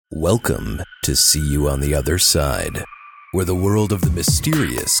Welcome to See You on the Other Side, where the world of the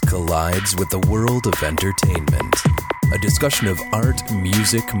mysterious collides with the world of entertainment. A discussion of art,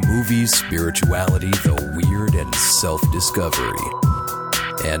 music, movies, spirituality, the weird, and self-discovery.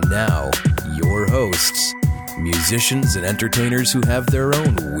 And now, your hosts, musicians and entertainers who have their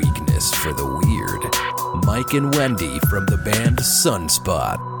own weakness for the weird, Mike and Wendy from the band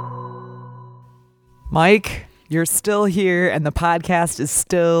Sunspot. Mike, you're still here and the podcast is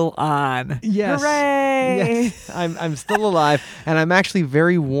still on. Yes. Hooray! Yes. I'm still alive, and I'm actually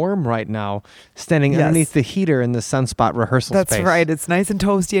very warm right now, standing underneath the heater in the Sunspot rehearsal space. That's right. It's nice and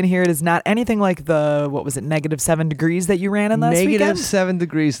toasty in here. It is not anything like the, -7 degrees that you ran in last weekend? -7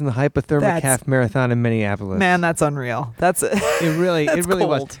 degrees in the hypothermic half marathon in Minneapolis. Man, that's unreal. It really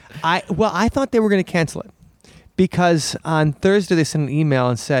cold. was. I thought they were going to cancel it. Because on Thursday they sent an email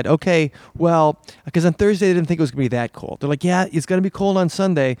and said, okay, well, because on Thursday they didn't think it was going to be that cold. They're like, yeah, it's going to be cold on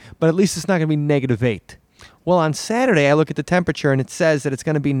Sunday, but at least it's not going to be -8. Well, on Saturday I look at the temperature and it says that it's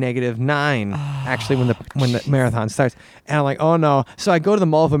going to be -9 actually when the marathon starts. And I'm like, oh no. So I go to the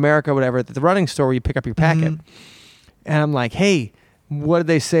Mall of America or whatever, at the running store where you pick up your packet. And I'm like, hey, what did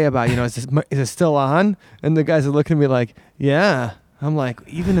they say about, is it still on? And the guys are looking at me like, yeah. I'm like,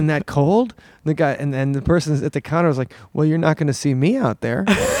 even in that cold? The guy and the person at the counter was like, well, you're not going to see me out there.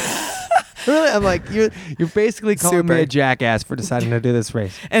 Really? I'm like, you're basically calling me a jackass for deciding to do this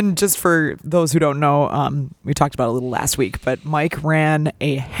race. And just for those who don't know, we talked about it a little last week, but Mike ran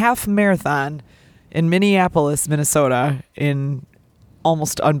a half marathon in Minneapolis, Minnesota in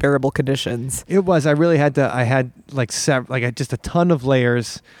almost unbearable conditions. It was. I really had to. I had just a ton of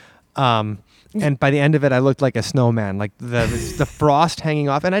layers. And by the end of it, I looked like a snowman, like the frost hanging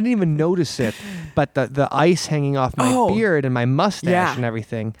off. And I didn't even notice it, but the ice hanging off my beard and my mustache and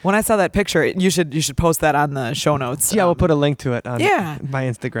everything. When I saw that picture, you should post that on the show notes. Yeah, we'll put a link to it on my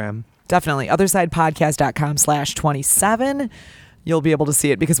Instagram. Definitely. OtherSidePodcast.com/27. You'll be able to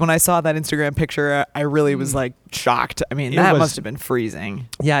see it, because when I saw that Instagram picture, I really was like shocked. I mean, that must have been freezing.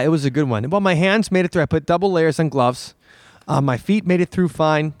 Yeah, it was a good one. Well, my hands made it through. I put double layers on gloves. My feet made it through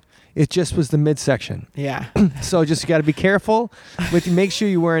fine. It just was the midsection. Yeah. So just you got to be careful. Make sure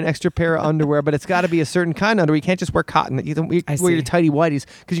you wear an extra pair of underwear, but it's got to be a certain kind of underwear. You can't just wear cotton. You don't wear your tighty whities,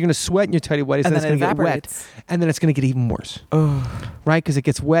 because you're going to sweat in your tighty whities, and it's going to get wet, and then it's going to get even worse. Oh. Right? Because it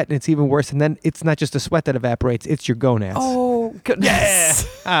gets wet and it's even worse, and then it's not just the sweat that evaporates; it's your gonads. Oh goodness!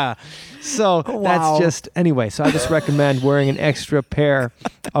 Yeah. That's just anyway. So I just recommend wearing an extra pair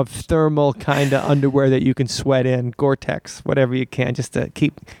of thermal kind of underwear that you can sweat in, Gore-Tex, whatever you can, just to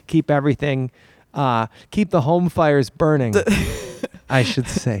keep everything, keep the home fires burning. I should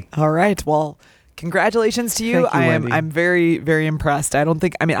say. All right. Well, congratulations to you. I'm very, very impressed. I don't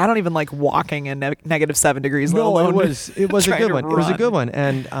even like walking in -7 degrees. No, it was a good one. It was a good one.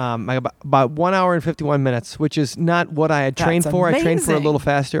 And about 1 hour and 51 minutes, which is not what I had trained for. Amazing. I trained for a little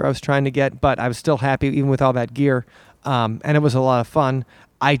faster. I was trying to get, but I was still happy even with all that gear. And it was a lot of fun.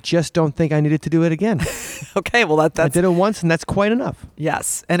 I just don't think I needed to do it again. Okay, well that's I did it once, and that's quite enough.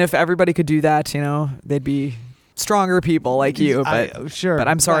 Yes, and if everybody could do that, they'd be stronger people like you. But sure. But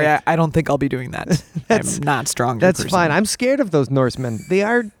I'm sorry, right. I don't think I'll be doing that. I'm not stronger. That's fine. I'm scared of those Norsemen.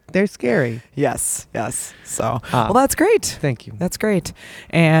 They're scary. Yes. So, well, that's great. Thank you. That's great.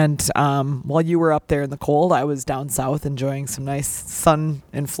 And while you were up there in the cold, I was down south enjoying some nice sun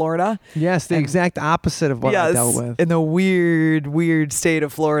in Florida. Yes, the exact opposite of what I dealt with. In the weird state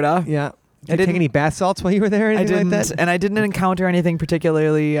of Florida. Yeah. Did you take any bath salts while you were there? I didn't, like that? And I didn't encounter anything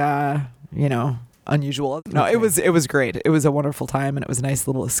particularly, unusual. No, it was great. It was a wonderful time, and it was a nice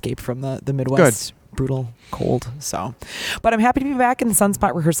little escape from the Midwest. Good. Brutal cold. So, but I'm happy to be back in the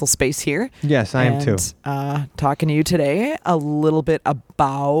Sunspot rehearsal space here. Yes, I am too. Talking to you today a little bit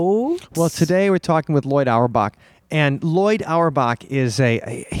about. Well, today we're talking with Loyd Auerbach, and Loyd Auerbach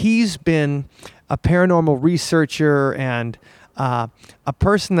he's been a paranormal researcher and a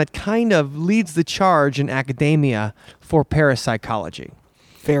person that kind of leads the charge in academia for parapsychology.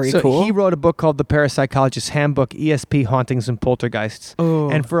 Very cool. So he wrote a book called The Parapsychologist's Handbook, ESP Hauntings and Poltergeists. Oh.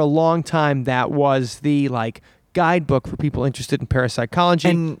 And for a long time, that was the guidebook for people interested in parapsychology.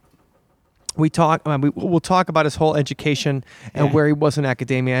 And we'll talk about his whole education and where he was in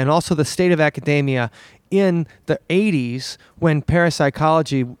academia, and also the state of academia in the 80s when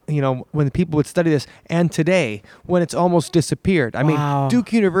parapsychology, when the people would study this, and today when it's almost disappeared. I mean,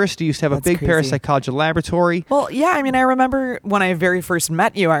 Duke University used to have a big parapsychology laboratory. Well, yeah, I mean, I remember when I very first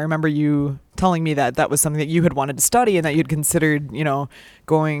met you, I remember you telling me that was something that you had wanted to study and that you'd considered,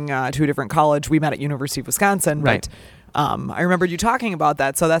 going to a different college. We met at University of Wisconsin, right. I remembered you talking about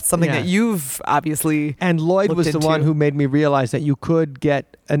that. So that's something that you've obviously And Loyd was the one who made me realize that you could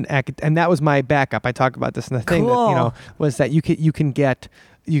get and that was my backup. I talk about this in the thing that, was that you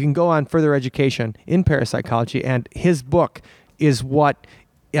can go on further education in parapsychology, and his book is what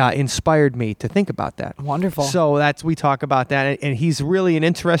inspired me to think about that. Wonderful. So we talk about that, and he's really an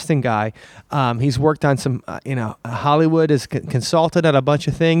interesting guy. He's worked on some, Hollywood, has consulted on a bunch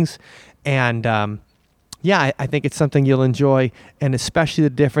of things, and I think it's something you'll enjoy, and especially the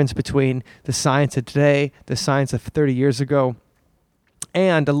difference between the science of today, the science of 30 years ago,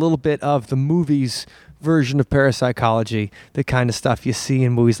 and a little bit of the movies version of parapsychology, the kind of stuff you see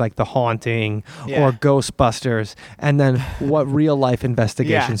in movies like The Haunting or Ghostbusters, and then what real life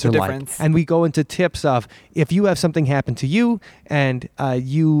investigations are like. And we go into tips of if you have something happen to you and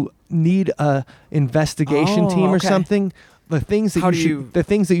you need a investigation team or something, the things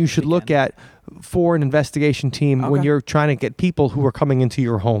that you should look at for an investigation team when you're trying to get people who are coming into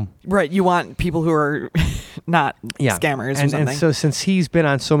your home. Right. You want people who are not scammers or something. And so since he's been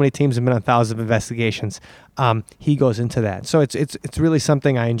on so many teams and been on thousands of investigations, he goes into that. So it's really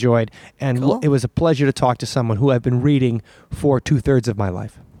something I enjoyed. And it was a pleasure to talk to someone who I've been reading for 2/3 of my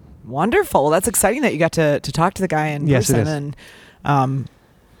life. Wonderful. That's exciting that you got to talk to the guy in person. It is. And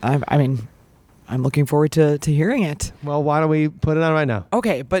I'm looking forward to hearing it. Well, why don't we put it on right now?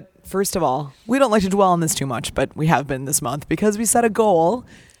 Okay, but first of all, we don't like to dwell on this too much, but we have been this month because we set a goal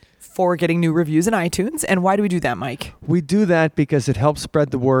for getting new reviews in iTunes. And why do we do that, Mike? We do that because it helps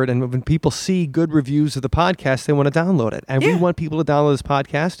spread the word. And when people see good reviews of the podcast, they want to download it. And we want people to download this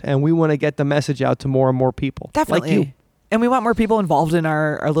podcast, and we want to get the message out to more and more people. Definitely. Like you. And we want more people involved in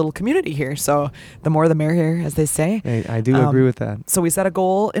our little community here. So the more the merrier, as they say. I do agree with that. So we set a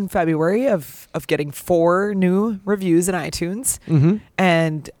goal in February of getting 4 new reviews in iTunes. Mm-hmm.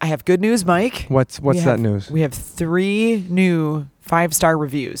 And I have good news, Mike. What's that news? We have 3 new 5-star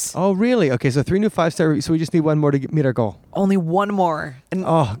reviews. Oh, really? Okay, so 3 new 5-star reviews. So we just need one more to meet our goal. Only one more. And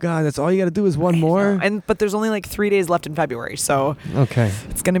oh, God, that's all you got to do is one more? But there's only like 3 days left in February. So okay,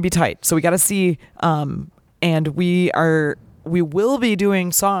 it's going to be tight. So we got to see... and we will be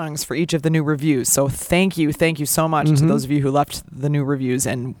doing songs for each of the new reviews. So thank you so much to those of you who left the new reviews,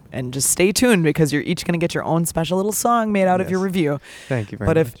 and just stay tuned because you're each going to get your own special little song made out of your review. Thank you very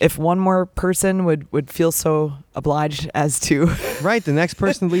much. But if one more person would feel so obliged as to right, the next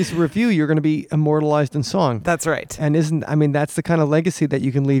person that leaves a review, you're going to be immortalized in song. That's right. And that's the kind of legacy that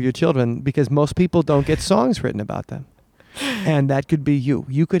you can leave your children, because most people don't get songs written about them. And that could be you.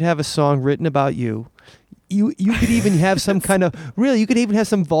 You could have a song written about you. You could even have some kind of you could even have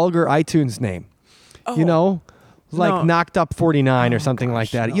some vulgar iTunes name, Knocked Up 49 or something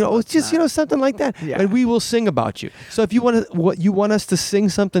like that. It's just something like that. Yeah. And we will sing about you. So if you want us to sing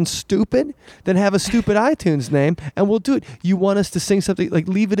something stupid, then have a stupid iTunes name, and we'll do it. You want us to sing something like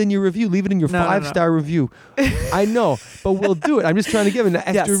leave it in your review, leave it in your 5-star review. I know, but we'll do it. I'm just trying to give an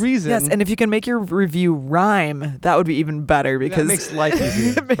extra reason. Yes, and if you can make your review rhyme, that would be even better, because that makes life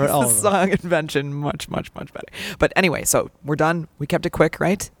easier. It makes the song invention much, much, much better. But anyway, so we're done. We kept it quick,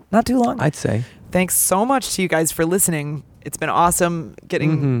 right? Not too long. I'd say. Thanks so much to you guys for listening. It's been awesome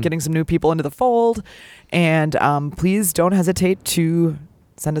getting some new people into the fold. And please don't hesitate to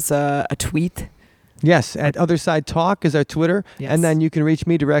send us a tweet. Yes, at Other Side Talk is our Twitter. Yes. And then you can reach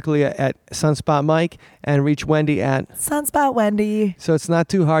me directly at Sunspot Mike, and reach Wendy at Sunspot Wendy. So it's not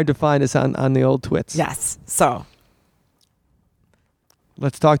too hard to find us on the old twits. Yes. So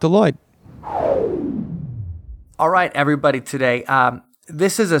let's talk to Loyd. All right, everybody, today.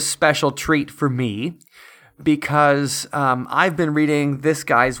 This is a special treat for me because I've been reading this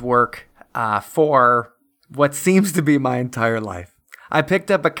guy's work for what seems to be my entire life. I picked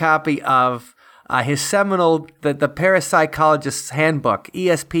up a copy of his seminal, the Parapsychologist's Handbook,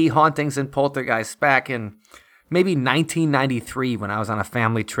 ESP, Hauntings, and Poltergeists, back in maybe 1993 when I was on a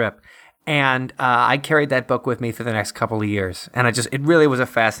family trip. And I carried that book with me for the next couple of years. And it really was a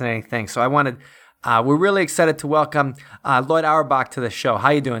fascinating thing. So we're really excited to welcome Loyd Auerbach to the show. How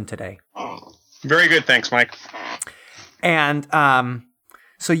you doing today? Very good, thanks, Mike. And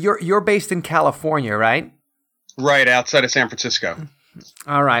so you're based in California, right? Right, outside of San Francisco.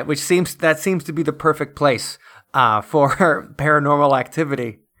 All right, that seems to be the perfect place for paranormal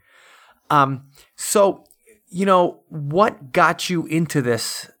activity. So, what got you into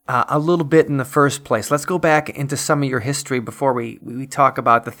this a little bit in the first place? Let's go back into some of your history before we talk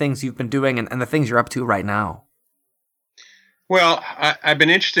about the things you've been doing and the things you're up to right now. Well, I've been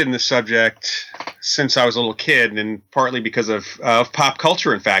interested in this subject since I was a little kid, and partly because of pop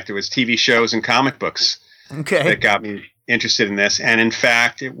culture. In fact, it was TV shows and comic books that got me interested in this. And in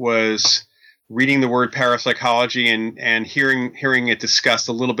fact, it was reading the word parapsychology and hearing it discussed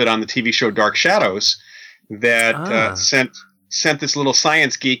a little bit on the TV show Dark Shadows, that sent this little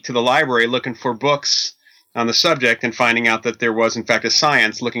science geek to the library looking for books on the subject and finding out that there was in fact a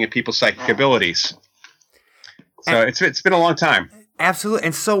science looking at people's psychic abilities. So it's been a long time. Absolutely.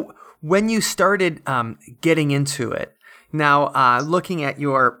 And so when you started getting into it, now looking at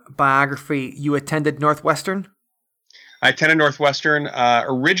your biography, you attended Northwestern? I attended Northwestern,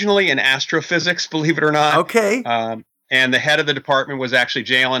 originally in astrophysics, believe it or not. Okay. And the head of the department was actually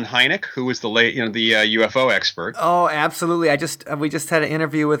J. Allen Hynek, who was the UFO expert. Oh, absolutely. We just had an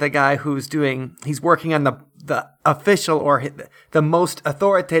interview with a guy he's working on the official or the most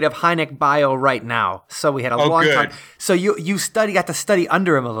authoritative Hynek bio right now. So we had a long time. So you got to study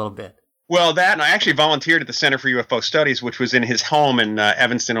under him a little bit. Well, that, and I actually volunteered at the Center for UFO Studies, which was in his home in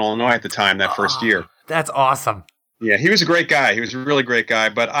Evanston, Illinois at the time, that first year. That's awesome. Yeah, he was a great guy. He was a really great guy.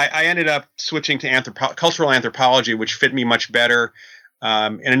 But I ended up switching to cultural anthropology, which fit me much better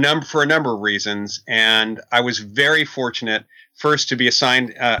for a number of reasons. And I was very fortunate first to be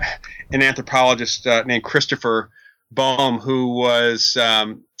assigned an anthropologist named Christopher Boehm, who was,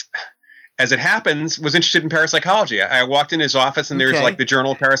 as it happens, was interested in parapsychology. I walked in his office, and there's like the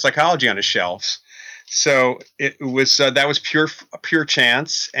Journal of Parapsychology on his shelves. So it was that was pure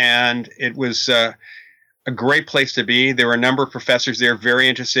chance, and it was a great place to be. There were a number of professors there very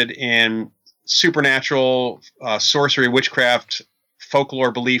interested in supernatural, sorcery, witchcraft,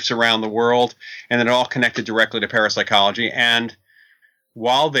 folklore beliefs around the world, and it all connected directly to parapsychology. And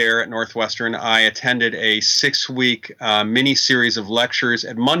while there at Northwestern, I attended a 6-week mini-series of lectures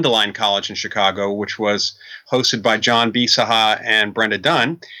at Mundelein College in Chicago, which was hosted by John B. Saha and Brenda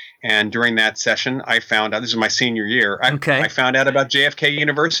Dunn. And during that session, I found out, this is my senior year, I found out about JFK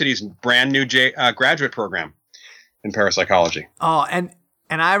University's brand new graduate program in parapsychology. Oh, and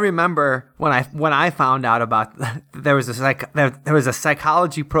I remember when I found out about there was a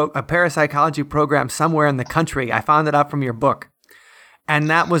parapsychology program somewhere in the country. I found it out from your book.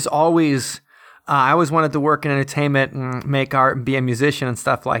 And that was always, I always wanted to work in entertainment and make art and be a musician and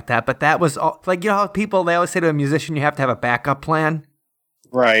stuff like that. But that was like, how they always say to a musician, you have to have a backup plan.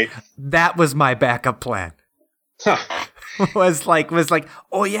 Right. That was my backup plan. Huh. was like,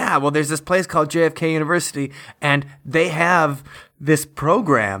 oh yeah, well, there's this place called JFK University, and they have this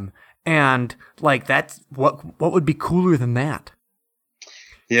program, and like that's what would be cooler than that?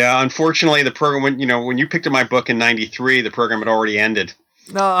 Yeah, unfortunately, the program when you picked up my book in '93, the program had already ended.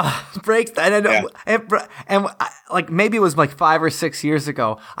 No, breaks. And like maybe it was like 5 or 6 years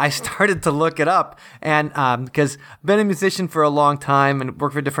ago, I started to look it up, and because I've been a musician for a long time and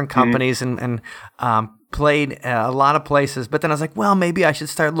worked for different companies and played a lot of places. But then I was like, well, maybe I should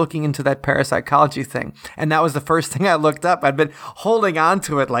start looking into that parapsychology thing. And that was the first thing I looked up. I'd been holding on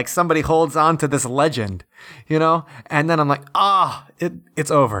to it like somebody holds on to this legend, And then I'm like,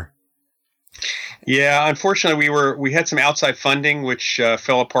 it's over. Yeah, unfortunately, we had some outside funding, which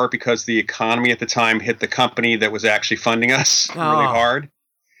fell apart because the economy at the time hit the company that was actually funding us really hard.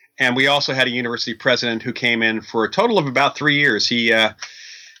 And we also had a university president who came in for a total of about 3 years. He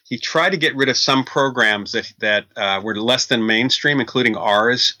tried to get rid of some programs that were less than mainstream, including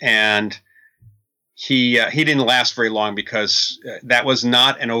ours, and he didn't last very long because that was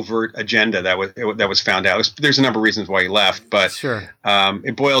not an overt agenda that was found out. There's a number of reasons why he left, but sure.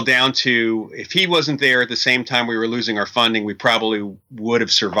 It boiled down to if he wasn't there at the same time we were losing our funding, we probably would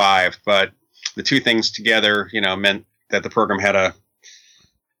have survived. But the two things together, meant that the program had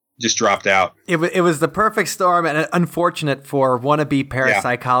just dropped out. It was the perfect storm, and unfortunate for wannabe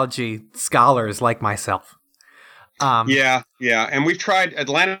parapsychology scholars like myself. Yeah. And we've tried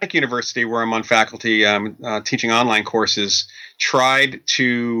Atlantic University, where I'm on faculty teaching online courses, tried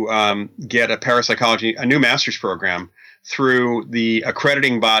to get a new master's program through the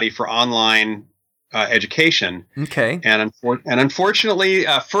accrediting body for online education. Okay. And unfortunately,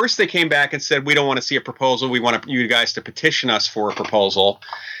 first they came back and said, we don't want to see a proposal. We want you guys to petition us for a proposal.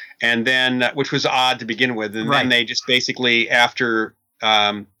 And then, which was odd to begin with. And then they just basically, after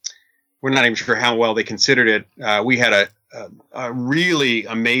we're not even sure how well they considered it. We had a really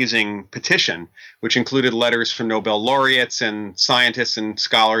amazing petition, which included letters from Nobel laureates and scientists and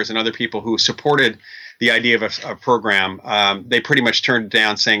scholars and other people who supported the idea of a program. They pretty much turned it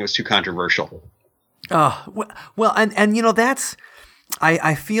down, saying it was too controversial. Oh, well, and that's,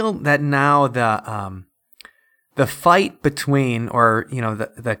 I feel that now the fight between, or,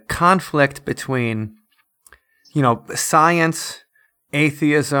 the conflict between, science,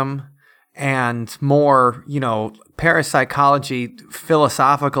 atheism, and more, parapsychology,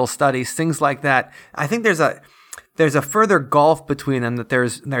 philosophical studies, things like that. I think there's there's a further gulf between them that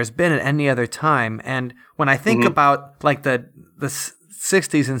there's been at any other time. And when I think about like the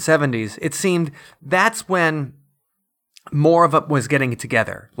 60s and 70s, it seemed that's when more of it was getting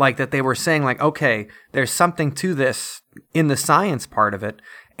together. Like that they were saying like, okay, there's something to this in the science part of it,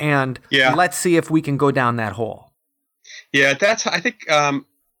 and let's see if we can go down that hole. Yeah, that's, I think,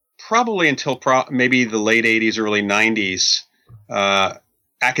 probably until maybe the late 80s, early 90s,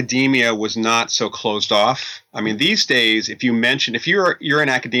 academia was not so closed off. I mean, these days, if you're in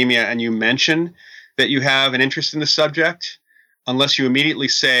academia and you mention that you have an interest in the subject, unless you immediately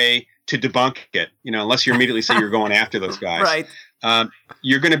say to debunk it, unless you immediately say you're going after those guys, right?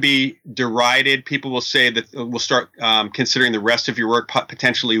 You're going to be derided. People will say that will start considering the rest of your work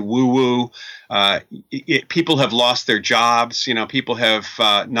potentially woo-woo. People have lost their jobs. People have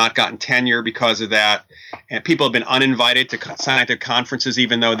not gotten tenure because of that. And people have been uninvited to scientific conferences,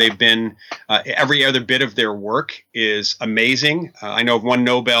 even though they've been, every other bit of their work is amazing. I know of one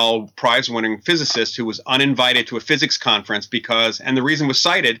Nobel Prize-winning physicist who was uninvited to a physics conference and the reason was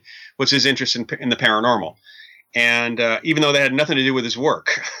cited, was his interest in the paranormal. And even though that had nothing to do with his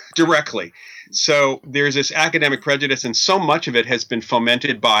work directly. So there's this academic prejudice, and so much of it has been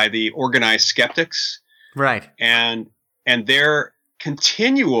fomented by the organized skeptics. Right. And their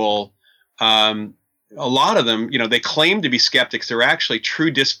continual, a lot of them, they claim to be skeptics. They're actually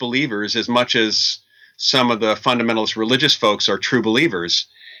true disbelievers as much as some of the fundamentalist religious folks are true believers.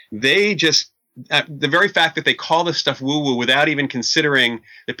 They just, the very fact that they call this stuff woo-woo without even considering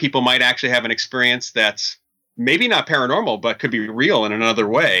that people might actually have an experience that's maybe not paranormal, but could be real in another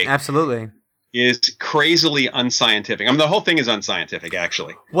way. Absolutely. Is crazily unscientific. I mean, the whole thing is unscientific,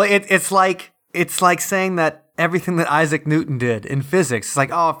 actually. Well, it's like saying that everything that Isaac Newton did in physics, it's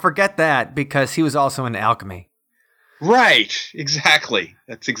like, oh, forget that because he was also into alchemy. Right. Exactly.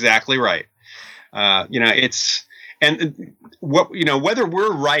 That's exactly right. Whether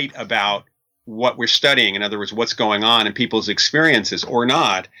we're right about what we're studying, in other words, what's going on in people's experiences or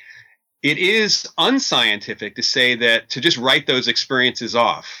not, it is unscientific to say that to just write those experiences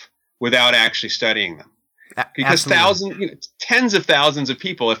off without actually studying them. Because tens of thousands of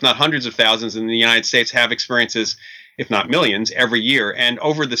people, if not hundreds of thousands in the United States have experiences, if not millions, every year. And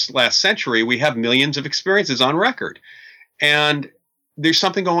over this last century, we have millions of experiences on record. And there's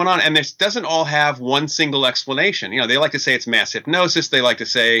something going on. And this doesn't all have one single explanation. They like to say it's mass hypnosis. They like to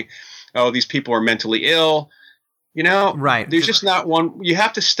say, oh, these people are mentally ill. Right. There's just not one. You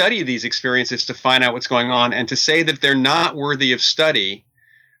have to study these experiences to find out what's going on, and to say that they're not worthy of study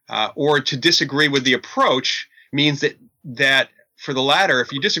or to disagree with the approach means that for the latter,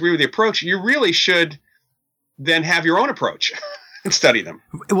 if you disagree with the approach, you really should then have your own approach and study them.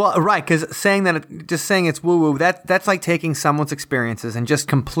 Well, right, because saying it's woo-woo, that's like taking someone's experiences and just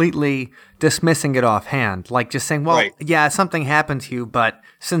completely dismissing it offhand. Like just saying, well, right. Yeah, something happened to you, but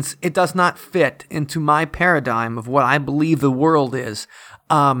since it does not fit into my paradigm of what I believe the world is,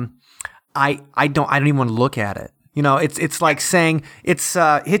 I don't even want to look at it. It's like saying it's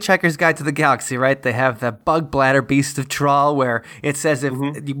Hitchhiker's Guide to the Galaxy, right? They have the bug bladder beast of Trawl where it says if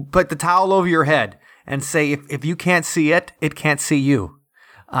you put the towel over your head and say if you can't see it, it can't see you.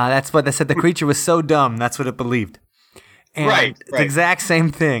 That's what they said. The creature was so dumb, that's what it believed. And right. It's the exact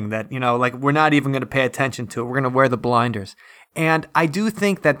same thing that, like we're not even going to pay attention to it. We're going to wear the blinders. And I do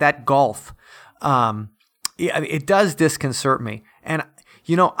think that gulf, it does disconcert me. And,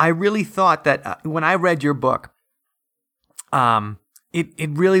 I really thought that when I read your book, it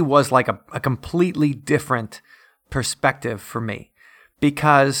really was like a completely different perspective for me,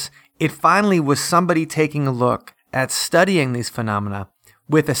 because it finally was somebody taking a look at studying these phenomena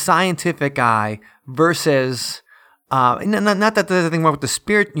with a scientific eye versus, not that there's anything wrong with the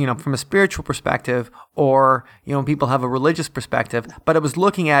spirit, from a spiritual perspective or, people have a religious perspective, but it was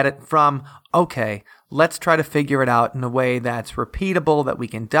looking at it from, okay, let's try to figure it out in a way that's repeatable, that we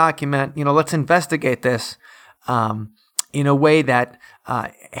can document, let's investigate this, in a way that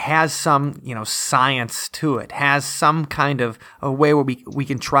has some, science to it, has some kind of a way where we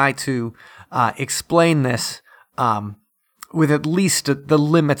can try to explain this with at least the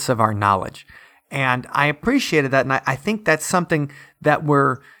limits of our knowledge. And I appreciated that, and I think that's something that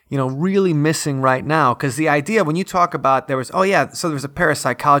we're really missing right now. Because the idea, when you talk about there was a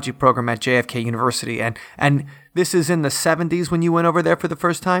parapsychology program at JFK University, and this is in the 70s when you went over there for the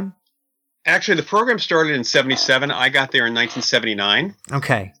first time? Actually, the program started in 77. I got there in 1979.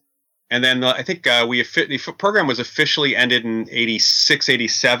 Okay. And then I think the program was officially ended in 86,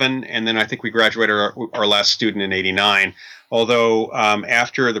 87. And then I think we graduated our last student in 89. Although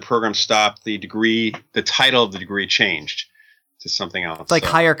after the program stopped, the title of the degree changed. to something else. It's like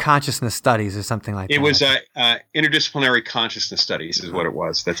higher consciousness studies or something like that. It was interdisciplinary consciousness studies is what it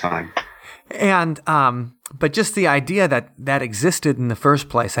was at the time. And but just the idea that existed in the first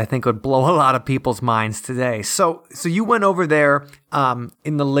place, I think, would blow a lot of people's minds today. So you went over there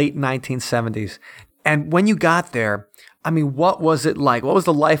in the late 1970s, and when you got there, I mean, what was it like? What was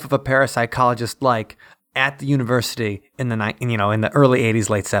the life of a parapsychologist like at the university in the early 80s,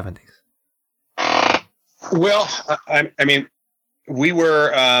 late 70s? Well, I mean, we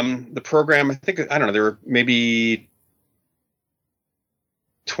were the program. I think I don't know. There were maybe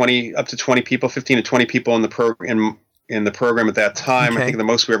 20 up to 20 people, 15 to 20 people in the program at that time. Okay. I think the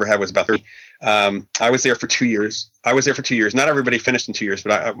most we ever had was about 30. I was there for 2 years. Not everybody finished in 2 years,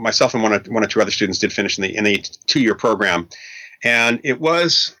 but myself and one or two other students did finish in the 2-year program. And it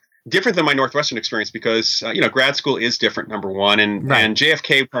was different than my Northwestern experience because, grad school is different, number one. And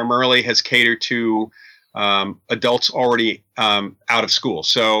JFK primarily has catered to adults already out of school.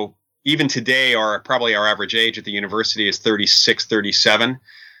 So even today, our average age at the university is 36, 37.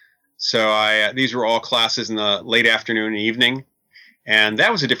 So these were all classes in the late afternoon and evening, and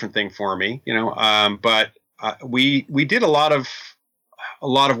that was a different thing for me, But we did a lot of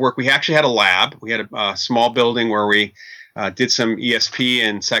work. We actually had a lab. We had a small building where we did some ESP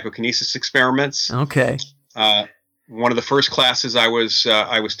and psychokinesis experiments. Okay. One of the first classes I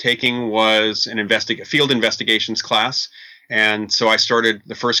was taking was a field investigations class. And so I started,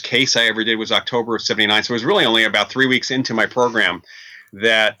 the first case I ever did was October of 79. So it was really only about 3 weeks into my program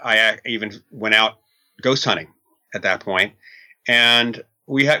that I even went out ghost hunting at that point. And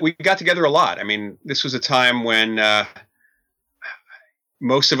we got together a lot. I mean, this was a time when a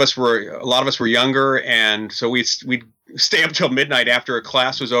lot of us were younger. And so we'd stay up till midnight after a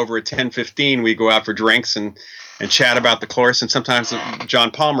class was over at 10:15. We'd go out for drinks and chat about the course. And sometimes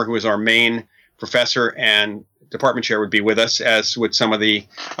John Palmer, who was our main professor and department chair, would be with us, as would some of the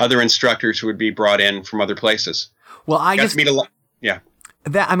other instructors who would be brought in from other places. Well, I got just to meet a lot. Yeah.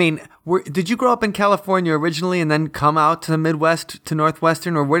 Did you grow up in California originally and then come out to the Midwest to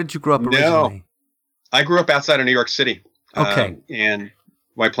Northwestern, or where did you grow up originally? No, I grew up outside of New York City. Okay. In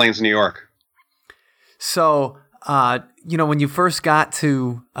White Plains, New York. So, when you first got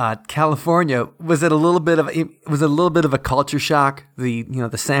to California, was it a little bit of a culture shock? The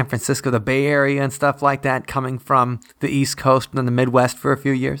San Francisco, the Bay Area, and stuff like that, coming from the East Coast and then the Midwest for a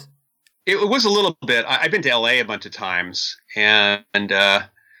few years. It was a little bit. I've been to LA a bunch of times, and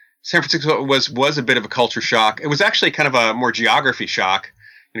San Francisco was a bit of a culture shock. It was actually kind of a more geography shock,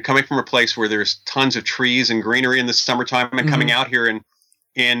 coming from a place where there's tons of trees and greenery in the summertime, and coming out here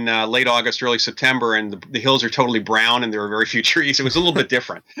in late August, early September, and the hills are totally brown and there are very few trees. It was a little bit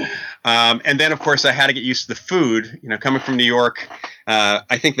different. And then, of course, I had to get used to the food. Coming from New York,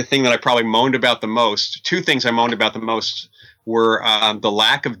 I think the thing that I probably moaned about the most, two things I moaned about the most, were the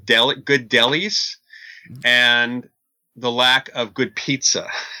lack of good delis and the lack of good pizza.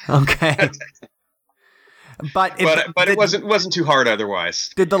 Okay. But it wasn't too hard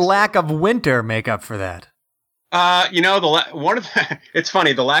otherwise. Did the lack of winter make up for that? It's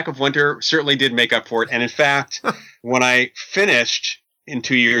funny. The lack of winter certainly did make up for it. And in fact, when I finished in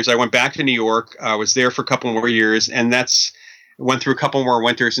 2 years, I went back to New York. I was there for a couple more years, and went through a couple more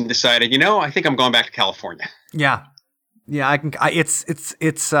winters and decided, I think I'm going back to California. Yeah. Yeah,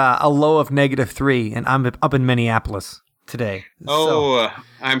 it's a low of -3, and I'm up in Minneapolis today.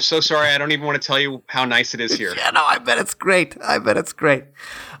 I'm so sorry. I don't even want to tell you how nice it is here. Yeah, no, I bet it's great.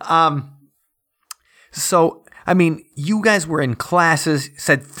 So, I mean, you guys were in classes,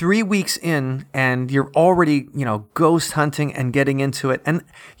 said 3 weeks in, and you're already, ghost hunting and getting into it. And,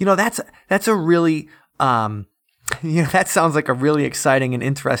 that's a really, that sounds like a really exciting and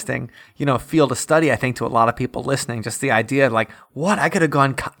interesting, field of study, I think, to a lot of people listening. Just the idea of like, what, I could have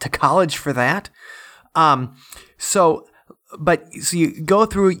gone to college for that? So you go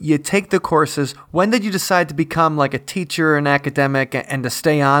through, you take the courses. When did you decide to become like a teacher, an academic, and to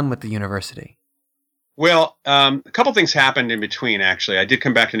stay on with the university? Well, a couple things happened in between, actually. I did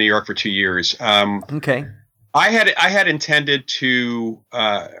come back to New York for 2 years. Okay. I had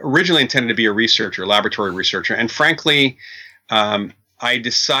originally intended to be a laboratory researcher. And frankly, I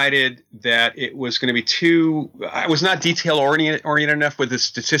decided that it was going to be I was not detail oriented enough with the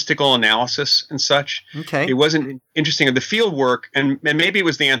statistical analysis and such. Okay. It wasn't interesting of the field work. And maybe it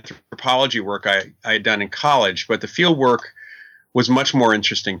was the anthropology work I had done in college, but the field work was much more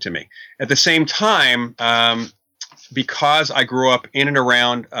interesting to me. At the same time, because I grew up in and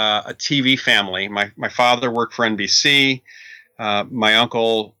around a TV family, my father worked for NBC. My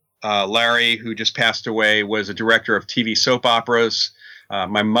uncle, Larry, who just passed away, was a director of TV soap operas.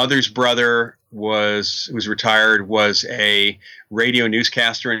 My mother's brother was retired, was a radio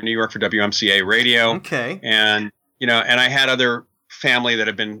newscaster in New York for WMCA radio. Okay. And, and I had other family that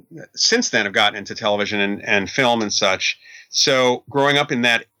have been since then have gotten into television and film and such. So growing up in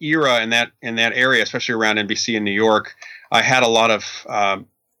that era, in that area, especially around NBC in New York, I had a lot of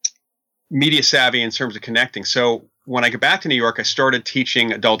media savvy in terms of connecting. So when I got back to New York, I started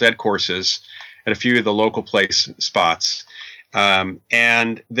teaching adult ed courses at a few of the local place spots.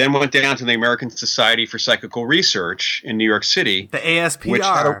 And then went down to the American Society for Psychical Research in New York City. The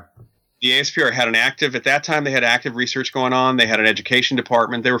ASPR. The ASPR had at that time, they had active research going on. They had an education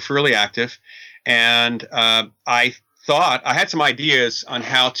department. They were fairly active. And I thought I had some ideas on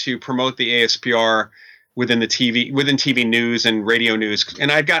how to promote the ASPR within TV news and radio news.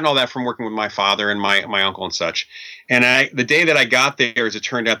 And I'd gotten all that from working with my father and my uncle and such. And the day that I got there, as it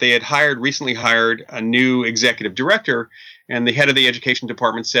turned out, they had recently hired a new executive director. And the head of the education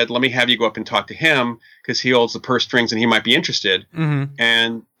department said, let me have you go up and talk to him because he holds the purse strings and he might be interested. Mm-hmm.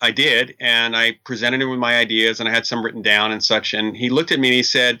 And I did. And I presented him with my ideas and I had some written down and such. And he looked at me and he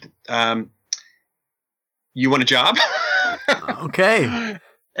said, you want a job? Okay.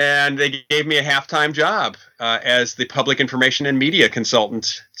 And they gave me a half-time job as the public information and media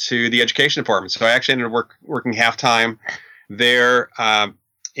consultant to the education department. So I actually ended up working half-time there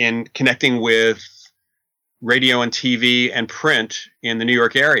in connecting with radio and TV and print in the New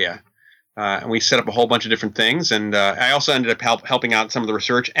York area. And we set up a whole bunch of different things. And I also ended up helping out some of the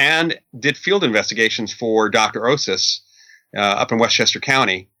research and did field investigations for Dr. Osis up in Westchester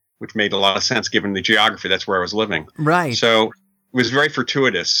County, which made a lot of sense given the geography. That's where I was living. Right. So it was very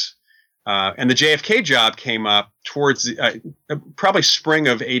fortuitous. And the JFK job came up towards probably spring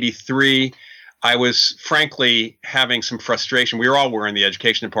of '83. I was frankly having some frustration. We all were in the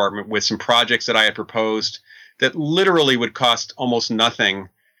education department with some projects that I had proposed that literally would cost almost nothing.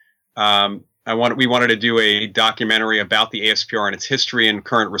 We wanted to do a documentary about the ASPR and its history and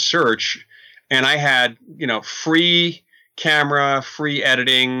current research. And I had, free camera, free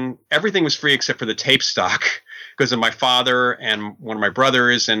editing. Everything was free except for the tape stock because of my father and one of my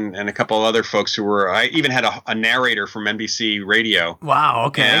brothers and a couple of other folks I even had a narrator from NBC radio. Wow.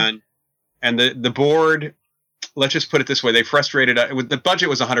 Okay. And the board, let's just put it this way, they frustrated. The budget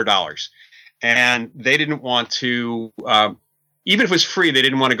was $100. And they didn't want to, even if it was free, they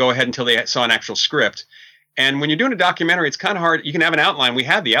didn't want to go ahead until they saw an actual script. And when you're doing a documentary, it's kind of hard. You can have an outline. We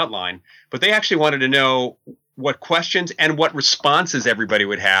had the outline, but they actually wanted to know what questions and what responses everybody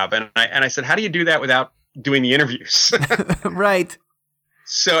would have. And I said, how do you do that without doing the interviews? Right.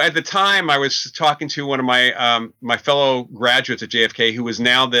 So at the time, I was talking to one of my fellow graduates at JFK, who was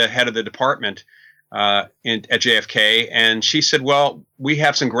now the head of the department at JFK, and she said, "Well, we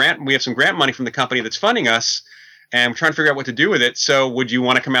have some grant money from the company that's funding us, and we're trying to figure out what to do with it. So, would you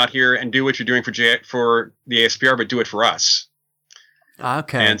want to come out here and do what you're doing for the ASPR, but do it for us?"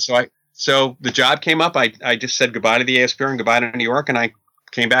 Okay. And so the job came up. I just said goodbye to the ASPR and goodbye to New York, and I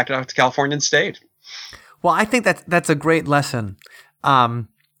came back to California and stayed. Well, I think that's a great lesson,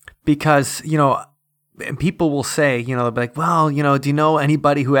 because people will say, they'll be like, well, do you know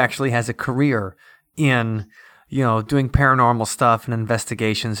anybody who actually has a career in, doing paranormal stuff and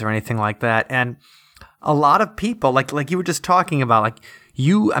investigations or anything like that? And a lot of people, like you were just talking about, like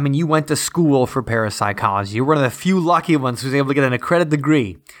you went to school for parapsychology. You're one of the few lucky ones who's able to get an accredited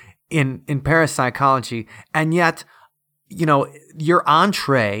degree in parapsychology. And yet, your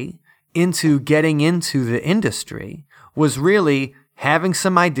entree into getting into the industry was really having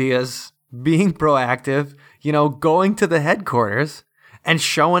some ideas, being proactive, going to the headquarters and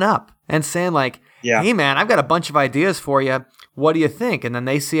showing up and saying like, hey man, I've got a bunch of ideas for you. What do you think? And then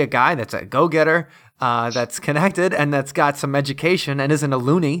they see a guy that's a go-getter, that's connected and that's got some education and isn't a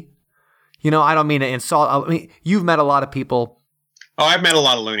loony. I don't mean to insult. You've met a lot of people. Oh, I've met a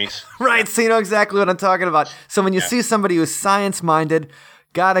lot of loonies. Right. So you know exactly what I'm talking about. So when you see somebody who's science-minded,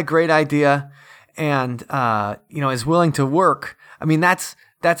 got a great idea, and is willing to work, that's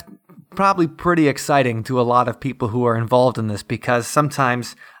probably pretty exciting to a lot of people who are involved in this, because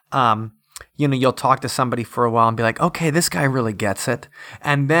sometimes you'll talk to somebody for a while and be like, okay, this guy really gets it,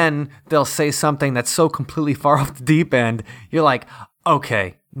 and then they'll say something that's so completely far off the deep end. You're like,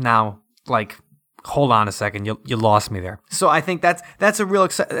 okay, now hold on a second, you lost me there. So I think that's really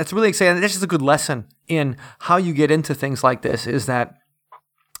exciting. That's just a good lesson in how you get into things like this, is that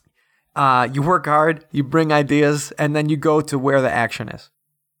you work hard, you bring ideas, and then you go to where the action is.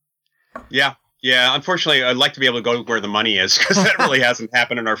 Yeah. Unfortunately, I'd like to be able to go where the money is, because that really hasn't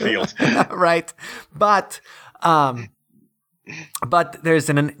happened in our field. Right. But there's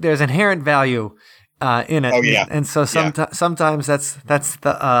inherent value in it. Oh, yeah. And so sometimes that's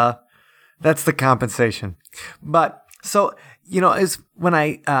the compensation. But so, is when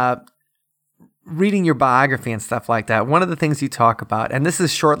I reading your biography and stuff like that, one of the things you talk about, and this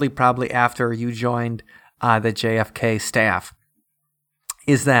is shortly probably after you joined the JFK staff,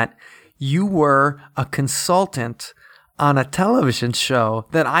 is that you were a consultant on a television show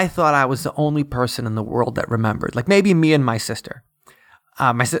that I thought I was the only person in the world that remembered. Like maybe me and my sister.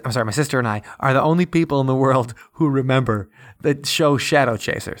 My sister and I are the only people in the world who remember the show Shadow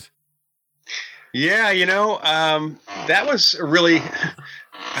Chasers. Yeah, that was really.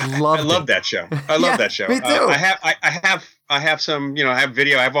 I love that show. I love that show. Me too. I have some. I have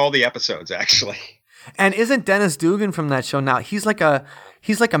video. I have all the episodes actually. And isn't Dennis Dugan from that show now? He's like a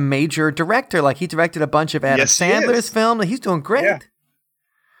major director. Like he directed a bunch of Adam Sandler's films. He's doing great.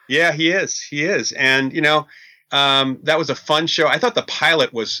 Yeah, he is. And that was a fun show. I thought the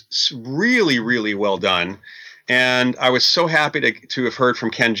pilot was really, really well done. And I was so happy to have heard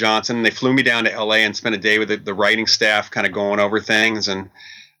from Ken Johnson. They flew me down to LA and spent a day with the writing staff kind of going over things. And,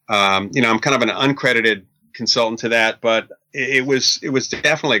 I'm kind of an uncredited consultant to that, but it was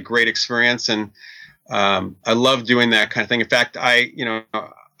definitely a great experience. And I love doing that kind of thing. In fact, I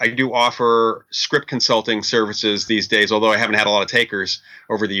do offer script consulting services these days, although I haven't had a lot of takers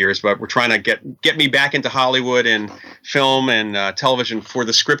over the years, but we're trying to get me back into Hollywood and film and television for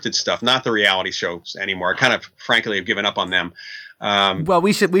the scripted stuff, not the reality shows anymore. I kind of, frankly, have given up on them. Well,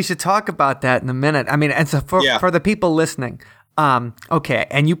 we should talk about that in a minute. I mean, and so for the people listening, okay,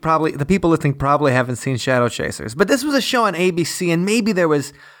 and the people listening probably haven't seen Shadow Chasers, but this was a show on ABC, and maybe there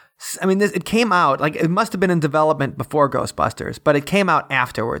was. It came out, like, it must have been in development before Ghostbusters, but it came out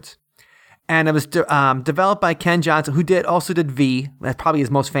afterwards. And it was developed by Ken Johnson, who also did V. That's probably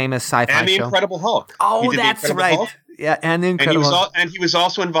his most famous sci-fi show. And the Incredible Hulk. Oh, that's right. Hulk. Yeah, and the Incredible Hulk. And he was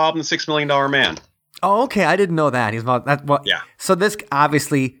also involved in the $6 Million Man. Oh, okay. I didn't know that. He's involved. Yeah. So this,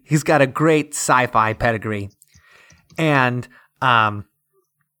 obviously, he's got a great sci-fi pedigree. And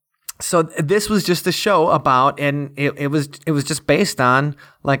so this was just a show about, and it was just based on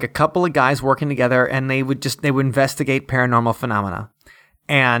like a couple of guys working together, and they would investigate paranormal phenomena.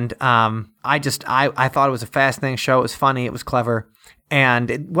 And I thought it was a fascinating show. It was funny. It was clever,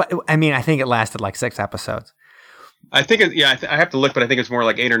 and I think it lasted like 6 episodes. I think I have to look, but I think it's more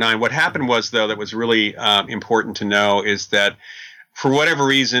like 8 or 9. What happened was, though, that was really important to know is that for whatever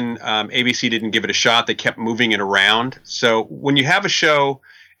reason, ABC didn't give it a shot. They kept moving it around. So when you have a show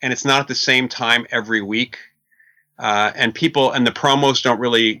and it's not at the same time every week, and the promos don't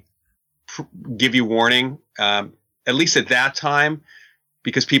really give you warning, at least at that time,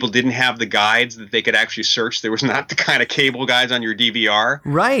 because people didn't have the guides that they could actually search. There was not the kind of cable guides on your DVR.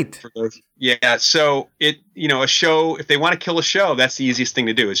 Right. Yeah. So a show, if they want to kill a show, that's the easiest thing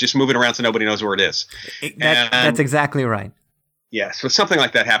to do is just move it around so nobody knows where it is. That's exactly right. Yeah, so something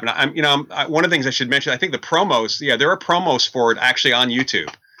like that happened. One of the things I should mention, I think the promos, there are promos for it actually on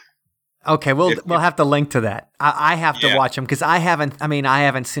YouTube. Okay, we'll have to link to that. I have to watch them because I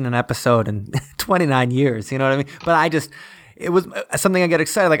haven't seen an episode in 29 years. You know what I mean? But it was something I get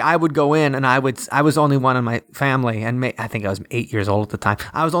excited. Like I would go in and I was only one in my family, and I think I was 8 years old at the time.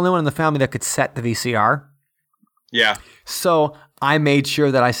 I was the only one in the family that could set the VCR. Yeah. So I made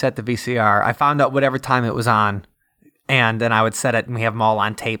sure that I set the VCR. I found out whatever time it was on, and then I would set it, and we have them all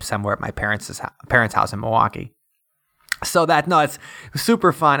on tape somewhere at my parents' house in Milwaukee. So it's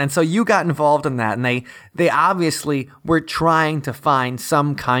super fun. And so you got involved in that, and they obviously were trying to find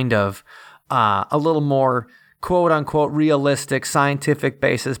some kind of a little more quote unquote realistic scientific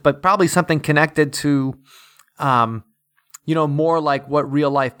basis, but probably something connected to, more like what real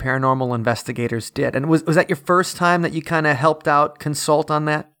life paranormal investigators did. And was that your first time that you kind of helped out consult on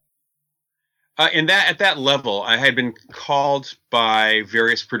that? At that level, I had been called by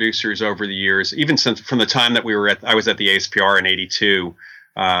various producers over the years, even from the time that I was at the ASPR in '82.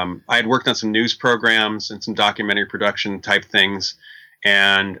 I had worked on some news programs and some documentary production type things,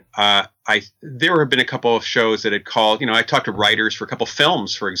 and there have been a couple of shows that had called. I talked to writers for a couple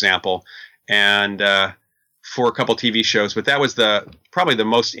films, for example, and for a couple TV shows. But that was probably the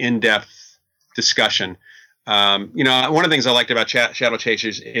most in-depth discussion. One of the things I liked about Shadow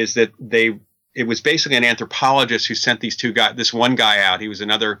Chasers is that it was basically an anthropologist who sent this one guy out. He was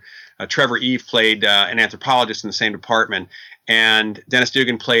another, Trevor Eve played an anthropologist in the same department. And Dennis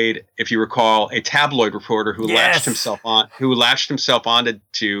Dugan played, if you recall, a tabloid reporter who latched himself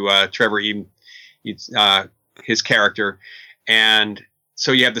onto Trevor Eve, his character. And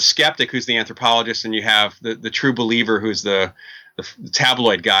so you have the skeptic who's the anthropologist, and you have the true believer who's the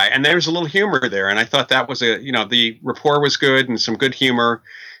tabloid guy. And there's a little humor there. And I thought that was the rapport was good and some good humor.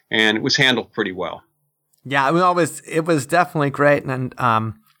 And it was handled pretty well. Yeah, I mean, it was definitely great, and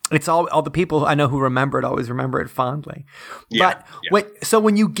it's all the people I know who remember it always remember it fondly. Yeah, But so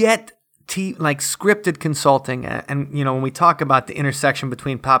when you get like scripted consulting, and when we talk about the intersection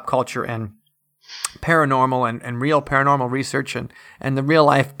between pop culture and paranormal and real paranormal research and the real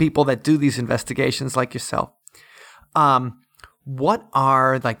life people that do these investigations like yourself, what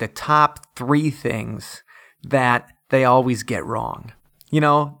are like the top 3 things that they always get wrong?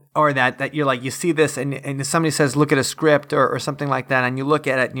 Or that you're like, you see this and somebody says, look at a script or something like that, and you look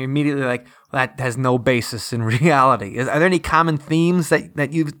at it and you're immediately like, well, that has no basis in reality. Are there any common themes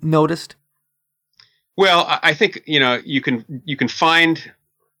that you've noticed? Well, I think, you can find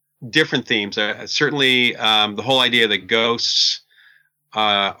different themes. Certainly the whole idea that ghosts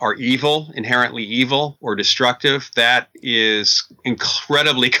are evil, inherently evil or destructive, that is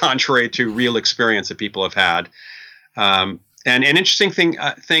incredibly contrary to real experience that people have had. And an interesting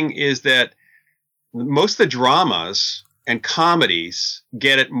thing is that most of the dramas and comedies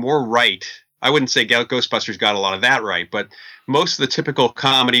get it more right. I wouldn't say Ghostbusters got a lot of that right, but most of the typical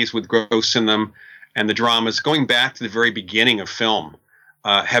comedies with ghosts in them and the dramas going back to the very beginning of film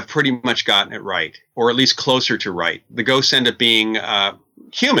have pretty much gotten it right, or at least closer to right. The ghosts end up being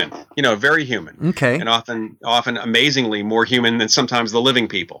human, very human. Okay. And often amazingly more human than sometimes the living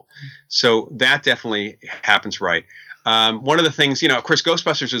people. So that definitely happens right. One of the things, of course,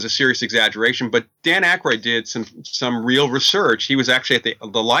 Ghostbusters is a serious exaggeration, but Dan Aykroyd did some real research. He was actually at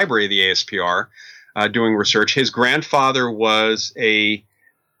the library of the ASPR doing research. His grandfather was a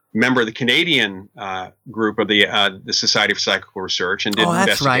member of the Canadian group of the Society for Psychical Research and did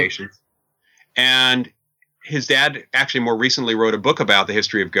investigations. Right. And his dad actually more recently wrote a book about the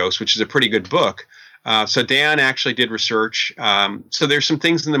history of ghosts, which is a pretty good book. So Dan actually did research. So there's some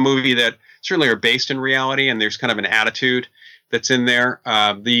things in the movie that certainly are based in reality, and there's kind of an attitude that's in there.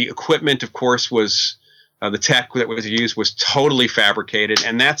 The equipment, of course, was the tech that was used was totally fabricated,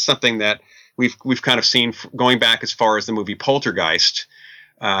 and that's something that we've kind of seen going back as far as the movie Poltergeist.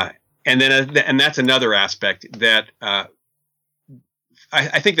 And that's another aspect that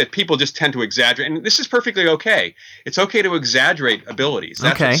I think that people just tend to exaggerate, and this is perfectly okay. It's okay to exaggerate abilities.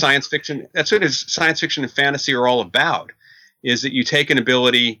 That's what science fiction. That's what science fiction and fantasy are all about. Is that you take an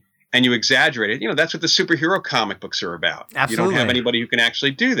ability and you exaggerate it. That's what the superhero comic books are about. Absolutely. You don't have anybody who can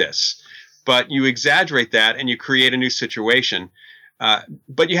actually do this, but you exaggerate that and you create a new situation.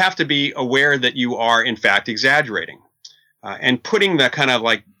 But you have to be aware that you are in fact exaggerating, and putting that kind of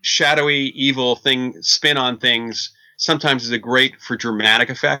like shadowy, evil spin on things. Sometimes is a great for dramatic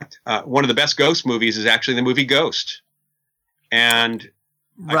effect. One of the best ghost movies is actually the movie Ghost, and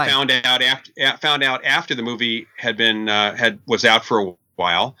I found out after the movie was out for a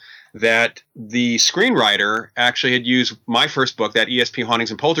while that the screenwriter actually had used my first book, that ESP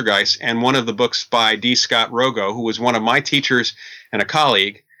Hauntings and Poltergeist, and one of the books by D. Scott Rogo, who was one of my teachers and a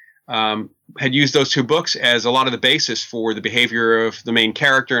colleague, had used those 2 books as a lot of the basis for the behavior of the main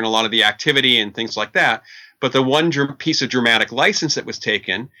character and a lot of the activity and things like that. But the one piece of dramatic license that was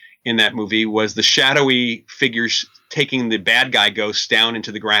taken in that movie was the shadowy figures taking the bad guy ghosts down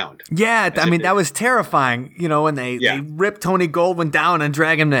into the ground. Yeah, that was terrifying, when they ripped Tony Goldwyn down and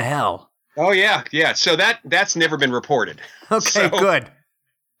drag him to hell. Oh, yeah. So that's never been reported. Okay, good.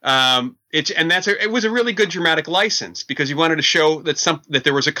 It was a really good dramatic license because you wanted to show that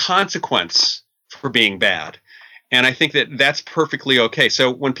there was a consequence for being bad. And I think that that's perfectly okay.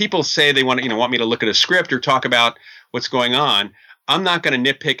 So when people say they want me to look at a script or talk about what's going on, I'm not going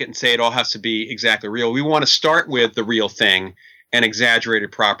to nitpick it and say it all has to be exactly real. We want to start with the real thing and exaggerate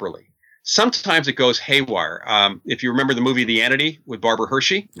it properly. Sometimes it goes haywire. If you remember the movie The Entity with Barbara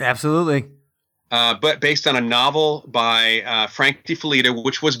Hershey. Absolutely. But based on a novel by Frank DiFilippo,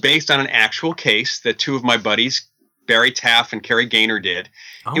 which was based on an actual case that 2 of my buddies, Barry Taff and Kerry Gaynor, did.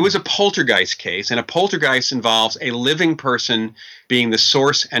 Oh. It was a poltergeist case, and a poltergeist involves a living person being the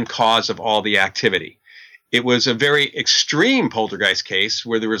source and cause of all the activity. It was a very extreme poltergeist case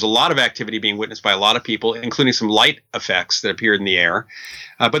where there was a lot of activity being witnessed by a lot of people, including some light effects that appeared in the air.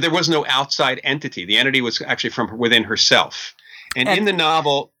 But there was no outside entity. The entity was actually from within herself. And in the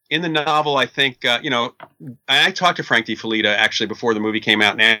novel, I think, I talked to Frank DiFilippo actually before the movie came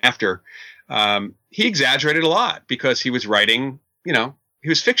out and after. He exaggerated a lot because he was writing, he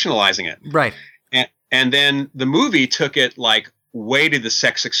was fictionalizing it. Right. And then the movie took it like way to the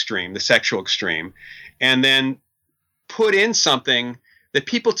sexual extreme, and then put in something that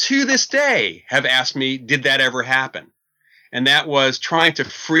people to this day have asked me, did that ever happen? And that was trying to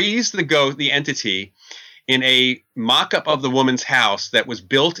freeze the entity in a mock-up of the woman's house that was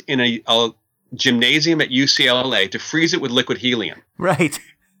built in a gymnasium at UCLA, to freeze it with liquid helium. Right.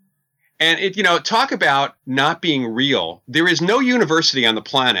 And talk about not being real. There is no university on the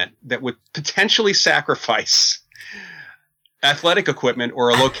planet that would potentially sacrifice athletic equipment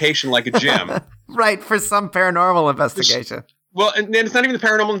or a location like a gym. Right, for some paranormal investigation. Well, and then it's not even the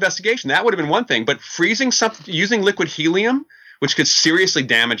paranormal investigation. That would have been one thing. But freezing something, using liquid helium, which could seriously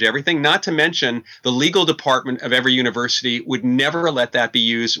damage everything, not to mention the legal department of every university would never let that be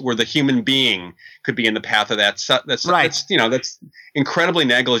used where the human being could be in the path of that. That's incredibly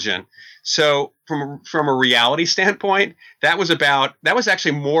negligent. So from a reality standpoint, that was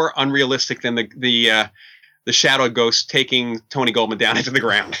actually more unrealistic than the shadow ghost taking Tony Goldman down into the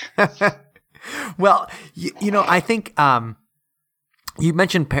ground. Well, I think you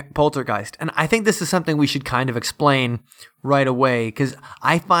mentioned poltergeist, and I think this is something we should kind of explain right away, because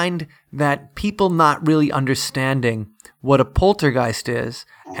I find that people not really understanding what a poltergeist is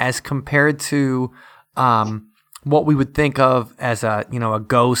as compared to what we would think of as a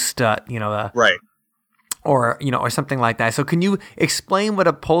ghost, right, or something like that. So can you explain what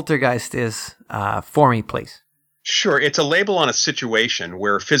a poltergeist is for me, please? Sure. It's a label on a situation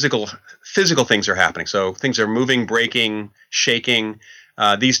where physical things are happening. So things are moving, breaking, shaking.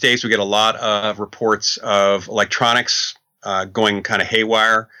 These days we get a lot of reports of electronics going kind of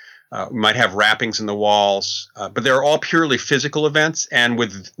haywire. We might have wrappings in the walls, but they're all purely physical events. And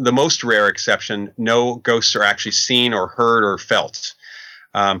with the most rare exception, no ghosts are actually seen or heard or felt.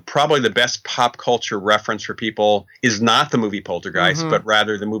 Probably the best pop culture reference for people is not the movie Poltergeist, but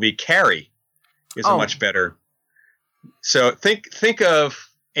rather the movie Carrie is a much better. So think of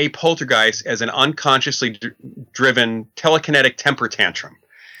a poltergeist as an unconsciously driven telekinetic temper tantrum.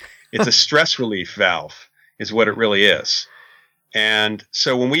 It's a stress relief valve is what it really is. And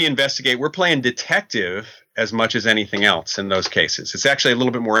so when we investigate, we're playing detective as much as anything else in those cases. It's actually a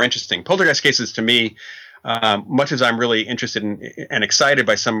little bit more interesting. Poltergeist cases to me, much as I'm really interested in and excited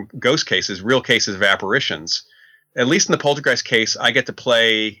by some ghost cases, real cases of apparitions, at least in the poltergeist case, I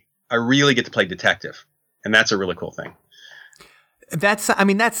really get to play detective. And that's a really cool thing. That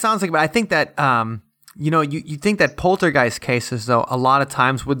sounds like, but I think that, you think that poltergeist cases, though, a lot of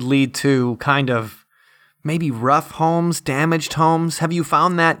times would lead to kind of maybe rough homes, damaged homes. Have you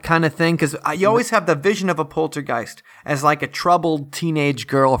found that kind of thing? Because you always have the vision of a poltergeist as like a troubled teenage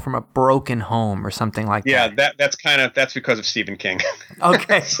girl from a broken home or something like that. Yeah, that's because of Stephen King.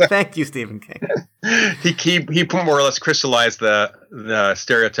 Okay, thank you, Stephen King. He more or less crystallized the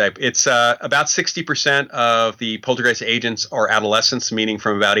stereotype. It's about 60% of the poltergeist agents are adolescents, meaning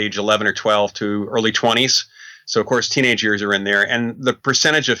from about age 11 or 12 to early 20s. So, of course, teenage years are in there. And the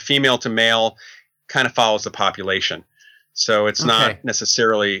percentage of female to male kind of follows the population. So it's not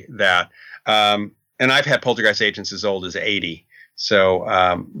necessarily that. And I've had poltergeist agents as old as 80.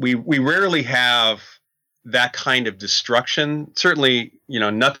 So we rarely have that kind of destruction. Certainly,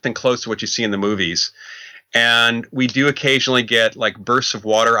 nothing close to what you see in the movies. And we do occasionally get like bursts of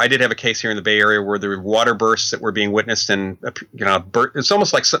water. I did have a case here in the Bay Area where there were water bursts that were being witnessed, and it's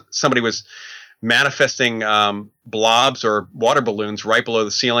almost like somebody was manifesting blobs or water balloons right below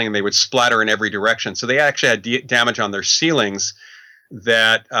the ceiling, and they would splatter in every direction. So they actually had damage on their ceilings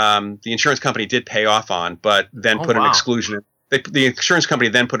that the insurance company did pay off on, but then put an exclusion. The insurance company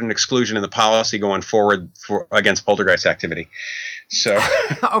then put an exclusion in the policy going forward against poltergeist activity. So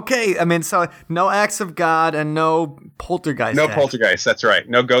okay, so no acts of God and no poltergeist. No poltergeist. That's right.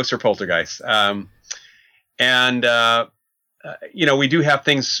 No ghosts or poltergeists. We do have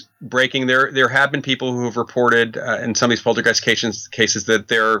things breaking. There have been people who have reported in some of these poltergeist cases that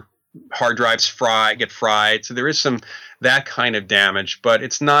their hard drives get fried. So there is some that kind of damage, but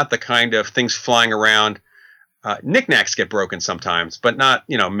it's not the kind of things flying around. Knickknacks get broken sometimes, but not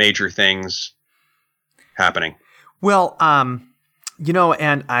major things happening. Well, and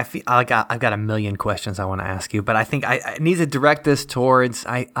I've got a million questions I want to ask you, but I think I need to direct this towards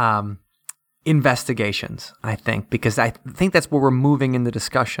investigations, I think, because I think that's where we're moving in the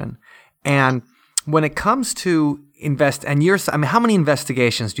discussion. And when it comes to how many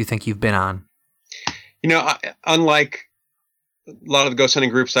investigations do you think you've been on? Unlike a lot of the ghost hunting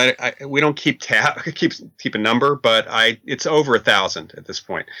groups, we don't keep a number, but it's over 1,000 at this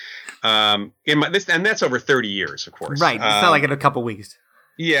point. And that's over 30 years, of course. Right. It's not like in a couple weeks.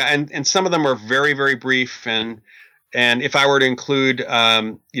 Yeah, and some of them are very, very brief, and if I were to include,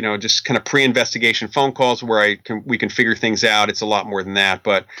 just kind of pre-investigation phone calls where we can figure things out, it's a lot more than that.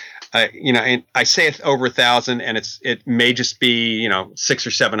 But, and I say it's over 1,000, and it may just be, 600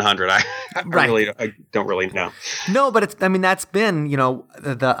 or 700. I don't really know. No, but that's been,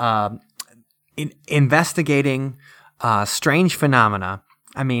 investigating strange phenomena,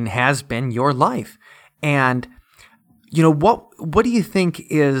 has been your life. And, what do you think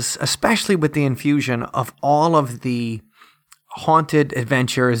is, especially with the infusion of all of the haunted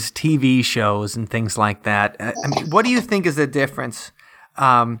adventures, TV shows, and things like that? What do you think is the difference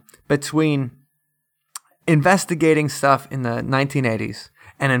between investigating stuff in the 1980s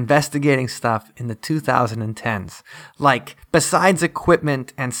and investigating stuff in the 2010s? Like, besides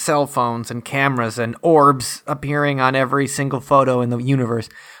equipment and cell phones and cameras and orbs appearing on every single photo in the universe,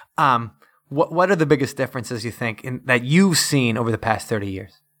 what are the biggest differences you think that you've seen over the past 30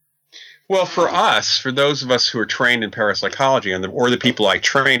 years? Well, for those of us who are trained in parapsychology, or the people I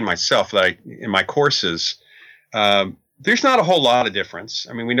train myself in my courses, there's not a whole lot of difference.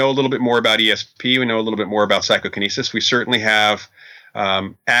 I mean, we know a little bit more about ESP. We know a little bit more about psychokinesis. We certainly have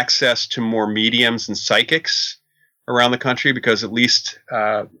access to more mediums and psychics around the country, because at least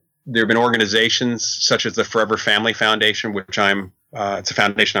there have been organizations such as the Forever Family Foundation, which it's a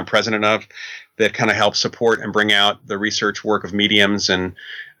foundation I'm president of, that kind of helps support and bring out the research work of mediums. And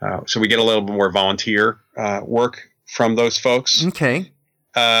so we get a little bit more volunteer work from those folks. Okay.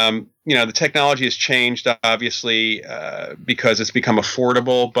 The technology has changed, obviously, because it's become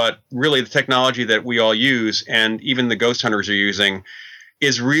affordable. But really, the technology that we all use, and even the ghost hunters are using,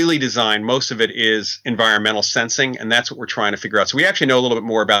 is really designed. Most of it is environmental sensing, and that's what we're trying to figure out. So we actually know a little bit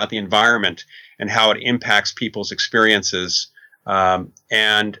more about the environment and how it impacts people's experiences.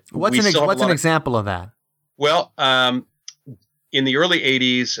 And what's an example of that? Well, in the early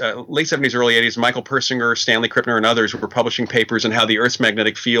 80s, late 70s, early 80s, Michael Persinger, Stanley Krippner, and others were publishing papers on how the Earth's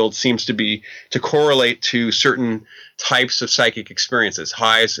magnetic field seems to correlate to certain types of psychic experiences.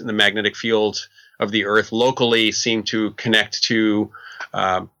 Highs in the magnetic field of the Earth locally seem to connect to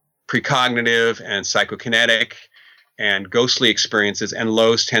precognitive and psychokinetic and ghostly experiences, and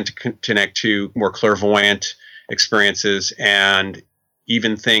lows tend to connect to more clairvoyant experiences, and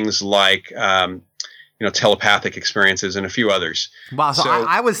even things like telepathic experiences and a few others. Wow. So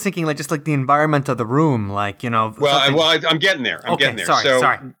I was thinking just like the environment of the room, like, I'm getting there. I'm getting there.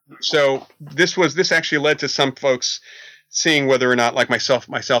 Sorry. So this actually led to some folks seeing whether or not, like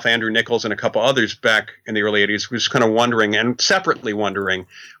myself, Andrew Nichols, and a couple others back in the early 80s, was kind of wondering, and separately wondering,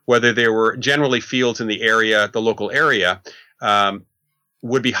 whether there were generally fields in the area, the local area,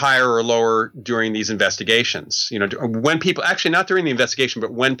 would be higher or lower during these investigations. When people, actually not during the investigation,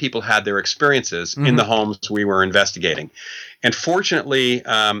 but when people had their experiences in the homes we were investigating. And fortunately,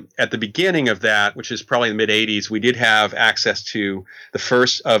 at the beginning of that, which is probably the mid 80s, we did have access to the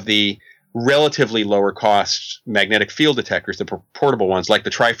first of the relatively lower cost magnetic field detectors, the portable ones like the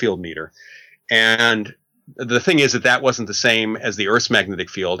tri-field meter. And the thing is that wasn't the same as the Earth's magnetic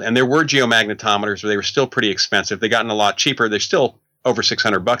field. And there were geomagnetometers, but they were still pretty expensive. They gotten a lot cheaper. They're still over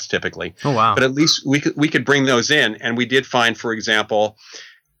 $600 typically. Oh, wow. But at least we could bring those in. And we did find, for example,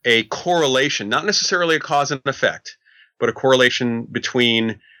 a correlation, not necessarily a cause and effect, but a correlation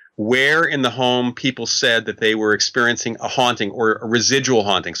between where in the home people said that they were experiencing a haunting or a residual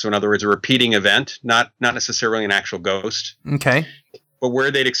haunting. So in other words, a repeating event, not necessarily an actual ghost. Okay. But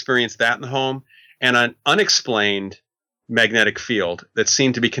where they'd experienced that in the home, and an unexplained magnetic field that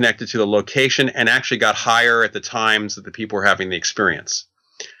seemed to be connected to the location and actually got higher at the times that the people were having the experience.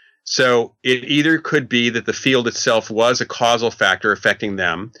 So it either could be that the field itself was a causal factor affecting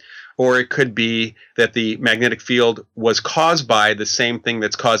them, or it could be that the magnetic field was caused by the same thing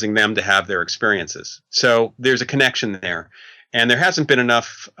that's causing them to have their experiences. So there's a connection there. And there hasn't been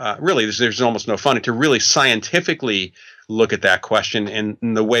enough, really, there's almost no funding to really scientifically look at that question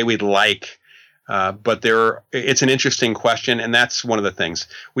in the way we'd like. But it's an interesting question, and that's one of the things.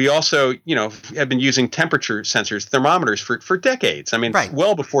 We also, have been using temperature sensors, thermometers for decades. I mean, right.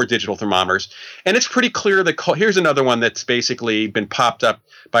 Well before digital thermometers. And it's pretty clear that here's another one that's basically been popped up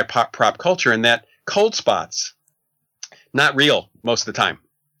by prop culture, and that cold spots, not real most of the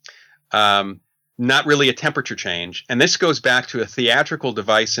time. Not really a temperature change. And this goes back to a theatrical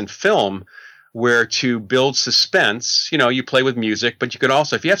device in film, where to build suspense, you play with music, but you could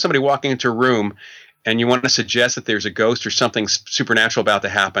also, if you have somebody walking into a room and you want to suggest that there's a ghost or something supernatural about to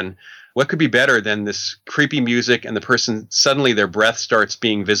happen, what could be better than this creepy music and the person, suddenly their breath starts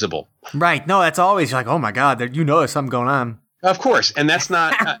being visible? Right. No, that's always like, oh my God, there's something going on. Of course. And that's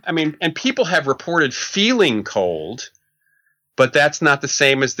not, and people have reported feeling cold, but that's not the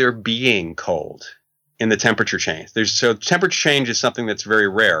same as there being cold in the temperature change. So temperature change is something that's very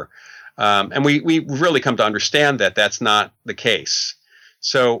rare. And we really come to understand that that's not the case.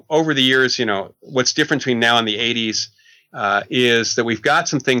 So over the years, what's different between now and the 80s is that we've got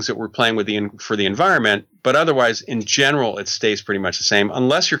some things that we're playing with for the environment, but otherwise, in general, it stays pretty much the same,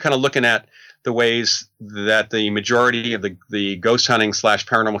 unless you're kind of looking at the ways that the majority of the ghost hunting /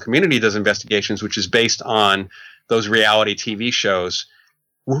 paranormal community does investigations, which is based on those reality TV shows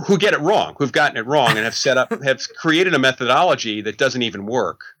who get it wrong, who've gotten it wrong, and have created a methodology that doesn't even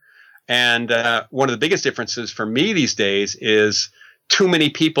work. And one of the biggest differences for me these days is too many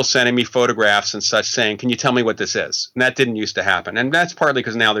people sending me photographs and such saying, "Can you tell me what this is?" And that didn't used to happen. And that's partly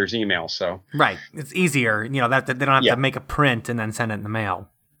because now there's email. So right, it's easier. That they don't have to make a print and then send it in the mail.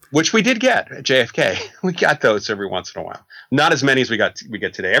 Which we did get at JFK. We got those every once in a while. Not as many as we get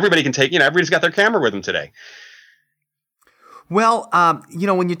today. Everybody can take. Everybody's got their camera with them today. Well,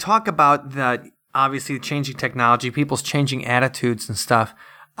 when you talk about obviously changing technology, people's changing attitudes and stuff.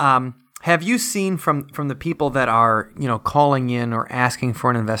 Have you seen from the people that are, calling in or asking for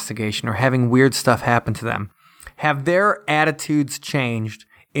an investigation or having weird stuff happen to them, have their attitudes changed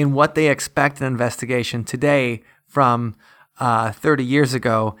in what they expect an investigation today from 30 years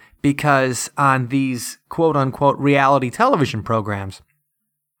ago? Because on these quote-unquote reality television programs,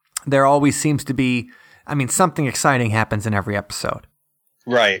 there always seems to be, something exciting happens in every episode.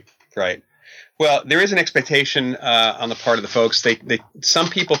 Right. Well, there is an expectation on the part of the folks. Some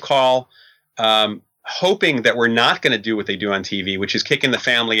people call hoping that we're not going to do what they do on TV, which is kicking the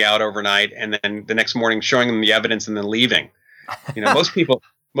family out overnight and then the next morning showing them the evidence and then leaving. Most people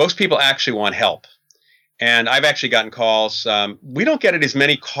actually want help. And I've actually gotten calls. We don't get as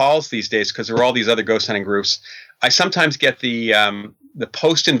many calls these days because there are all these other ghost hunting groups. I sometimes get the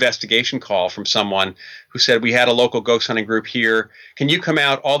post-investigation call from someone who said, "We had a local ghost hunting group here. Can you come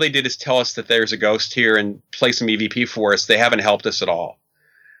out? All they did is tell us that there's a ghost here and play some EVP for us. They haven't helped us at all."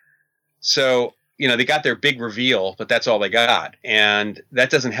 So, they got their big reveal, but that's all they got. And that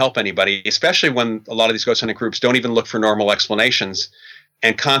doesn't help anybody, especially when a lot of these ghost hunting groups don't even look for normal explanations.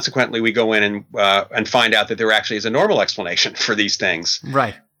 And consequently, we go in and find out that there actually is a normal explanation for these things.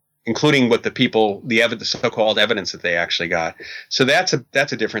 Right. Including what the so-called evidence that they actually got. So that's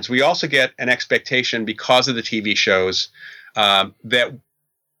a difference. We also get an expectation because of the TV shows that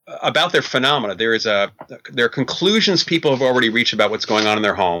about their phenomena. There are conclusions people have already reached about what's going on in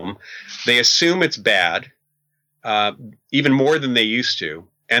their home. They assume it's bad, even more than they used to,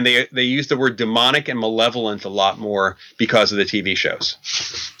 and they use the word demonic and malevolent a lot more because of the TV shows.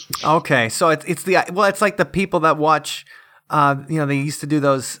 Okay, so it's like the people that watch. They used to do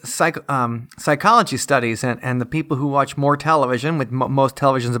those psychology studies, and the people who watch more television, with most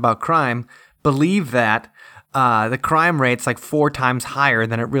television's about crime, believe that the crime rate's like 4 times higher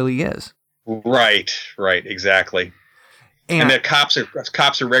than it really is. Right, exactly. And that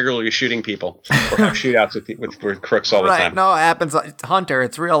cops are regularly shooting people or have shootouts with crooks all the time. No, it happens. It's Hunter.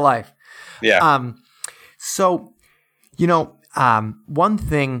 It's real life. Yeah. So, one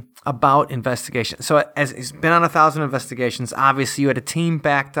thing about investigation. So as he's been on 1,000 investigations, obviously you had a team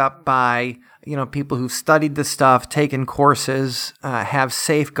backed up by, people who've studied the stuff, taken courses, have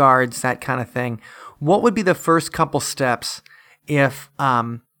safeguards, that kind of thing. What would be the first couple steps if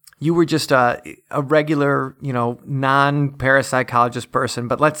you were just a regular, non-parapsychologist person,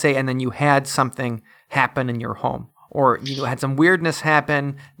 but let's say, and then you had something happen in your home, or you had some weirdness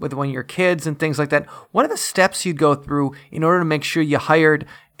happen with one of your kids and things like that? What are the steps you'd go through in order to make sure you hired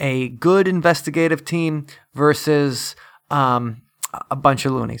a good investigative team versus a bunch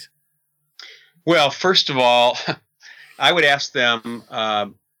of loonies? Well, first of all, I would ask them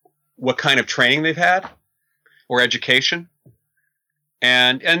what kind of training they've had or education.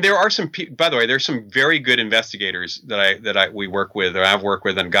 And there are some, by the way, there's some very good investigators that we work with, or I've worked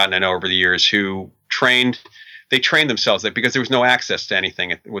with and gotten to know over the years, who trained themselves because there was no access to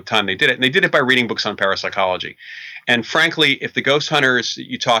anything at the time they did it. And they did it by reading books on parapsychology. And frankly, if the ghost hunters that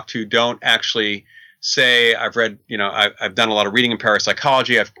you talk to don't actually say, I've read, I've done a lot of reading in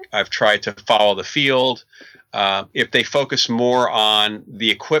parapsychology, I've tried to follow the field. If they focus more on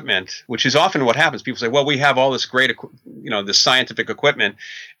the equipment, which is often what happens, people say, well, we have all this great, this scientific equipment,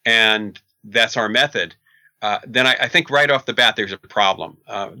 and that's our method. Then I think right off the bat, there's a problem.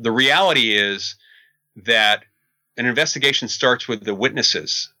 The reality is that an investigation starts with the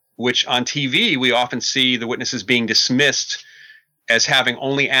witnesses, which on TV, we often see the witnesses being dismissed as having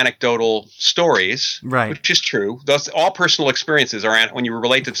only anecdotal stories, right? Which is true. Those all personal experiences are when you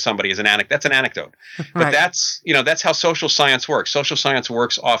relate to somebody as that's an anecdote. But Right. that's how social science works. Social science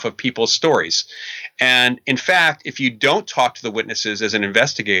works off of people's stories. And in fact, if you don't talk to the witnesses as an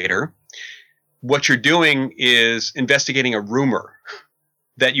investigator, what you're doing is investigating a rumor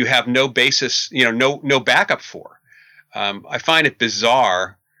that you have no basis, no backup for. I find it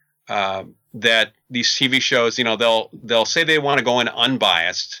bizarre that these TV shows, they'll say they want to go in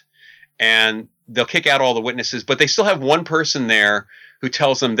unbiased, and they'll kick out all the witnesses, but they still have one person there who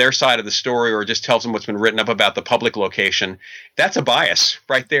tells them their side of the story or just tells them what's been written up about the public location, that's a bias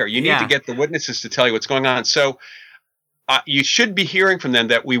right there. You need to get the witnesses to tell you what's going on. So you should be hearing from them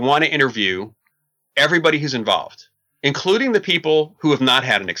that we want to interview everybody who's involved, including the people who have not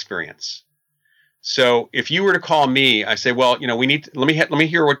had an experience. So if you were to call me, I say, well, let me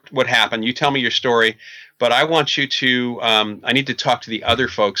hear what happened. You tell me your story, but I want you to, I need to talk to the other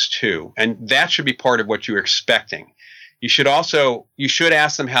folks too. And that should be part of what you're expecting. You should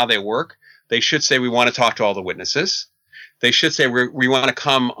ask them how they work. They should say, we want to talk to all the witnesses. They should say, we want to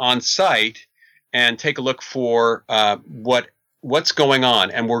come on site and take a look for what's going on.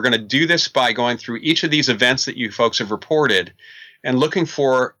 And we're going to do this by going through each of these events that you folks have reported and looking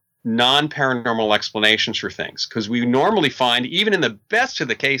for non-paranormal explanations for things. Because we normally find, even in the best of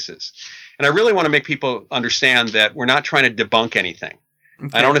the cases, and I really want to make people understand that we're not trying to debunk anything.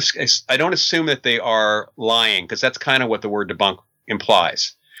 Okay. I don't assume that they are lying, because that's kind of what the word debunk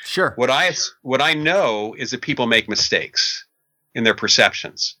implies. Sure. What I know is that people make mistakes in their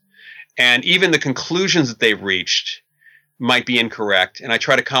perceptions, and even the conclusions that they've reached might be incorrect. And I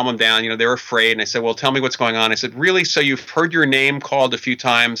try to calm them down. They're afraid, and I said, "Well, tell me what's going on." I said, "Really? So you've heard your name called a few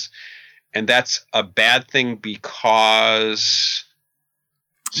times, and that's a bad thing because?"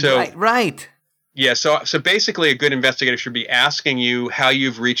 So right. Yeah, so basically a good investigator should be asking you how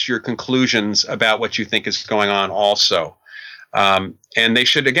you've reached your conclusions about what you think is going on also. And they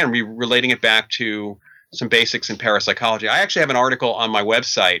should, again, be relating it back to some basics in parapsychology. I actually have an article on my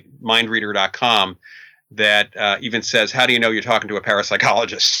website, mindreader.com, that even says, how do you know you're talking to a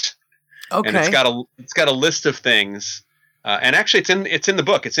parapsychologist? Okay. And it's got a list of things. And actually, it's in the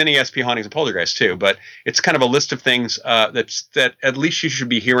book. It's in ESP Hauntings and Poltergeist too. But it's kind of a list of things that at least you should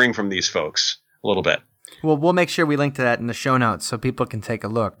be hearing from these folks a little bit. Well, we'll make sure we link to that in the show notes so people can take a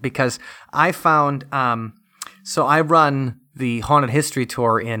look. Because I found, so I run the Haunted History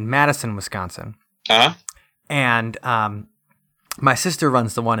Tour in Madison, Wisconsin. Uh-huh. And my sister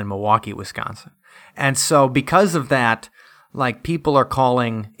runs the one in Milwaukee, Wisconsin. And so because of that, like, people are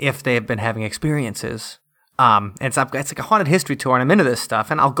calling if they have been having experiences. And it's like a haunted history tour, and I'm into this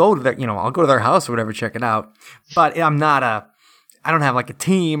stuff, and I'll go to their house or whatever, check it out. But I don't have like a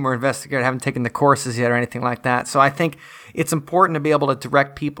team or investigator. I haven't taken the courses yet or anything like that. So I think it's important to be able to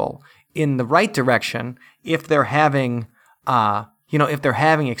direct people in the right direction if they're having,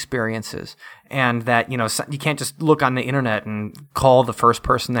 experiences, and that, you can't just look on the internet and call the first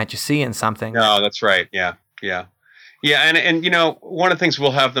person that you see in something. No, that's right. Yeah. And one of the things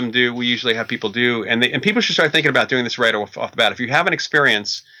we usually have people do, and people should start thinking about doing this right off the bat. If you have an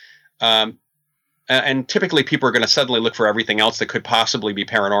experience, and typically people are going to suddenly look for everything else that could possibly be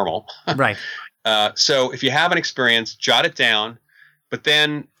paranormal. Right. So if you have an experience, jot it down, but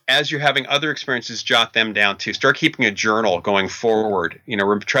then as you're having other experiences, jot them down too. Start keeping a journal going forward.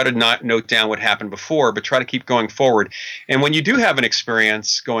 Try to not note down what happened before, but try to keep going forward. And when you do have an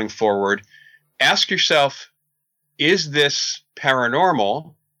experience going forward, ask yourself, is this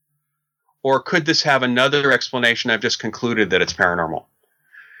paranormal, or could this have another explanation? I've just concluded that it's paranormal.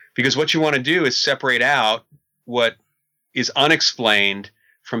 Because what you want to do is separate out what is unexplained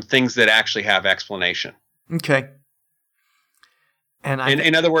from things that actually have explanation. Okay. And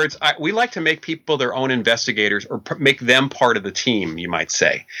in other words, we like to make people their own investigators, or make them part of the team, you might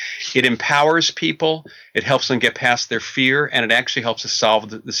say. It empowers people, it helps them get past their fear, and it actually helps us solve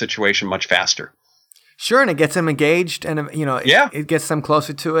the situation much faster. Sure, and it gets them engaged, and it gets them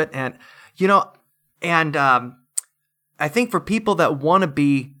closer to it, and I think for people that want to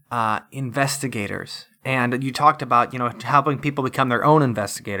be investigators, and you talked about helping people become their own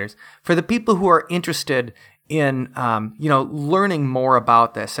investigators. For the people who are interested in learning more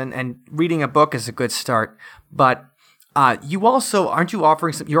about this, and reading a book is a good start, but you also aren't you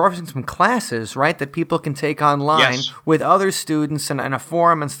offering some classes, right, that people can take online with other students and a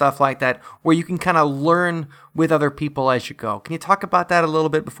forum and stuff like that, where you can kind of learn with other people as you go. Can you talk about that a little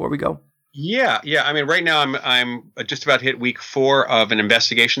bit before we go? Yeah. I mean, right now I'm just about to hit week 4 of an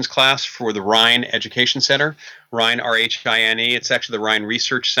investigations class for the Rhine Education Center, Rhine, R-H-I-N-E. It's actually the Rhine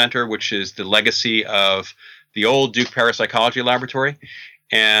Research Center, which is the legacy of the old Duke Parapsychology Laboratory.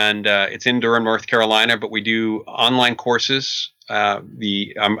 And it's in Durham, North Carolina, but we do online courses.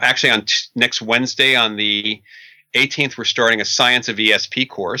 I'm actually on next Wednesday on the 18th, we're starting a Science of ESP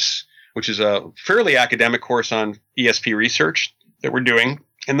course, which is a fairly academic course on ESP research that we're doing.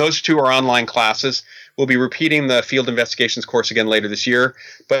 And those 2 are online classes. We'll be repeating the field investigations course again later this year,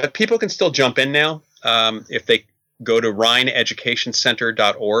 but people can still jump in now if they go to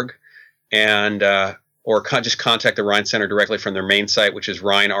rhineeducationcenter.org and or just contact the Rhine Center directly from their main site, which is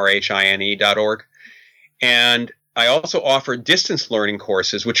rhine.org. And I also offer distance learning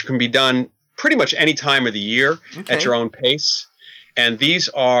courses, which can be done pretty much any time of the year at your own pace. And these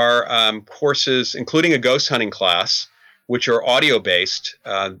are courses, including a ghost hunting class, which are audio-based.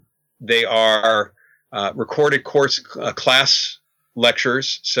 They are recorded class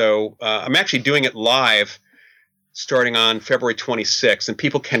lectures. So I'm actually doing it live starting on February 26th, and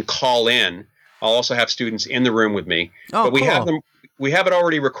people can call in. I'll also have students in the room with me. But we have it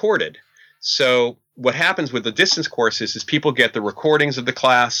already recorded. So what happens with the distance courses is people get the recordings of the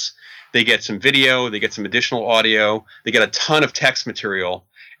class, they get some video, they get some additional audio, they get a ton of text material,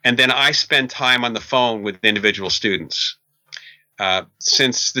 and then I spend time on the phone with individual students.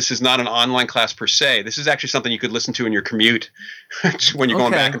 Since this is not an online class per se, this is actually something you could listen to in your commute when you're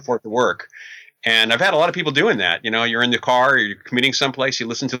going back and forth to work. And I've had a lot of people doing that. You're in the car, or you're commuting someplace, you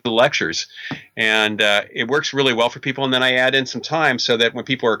listen to the lectures, and it works really well for people. And then I add in some time so that when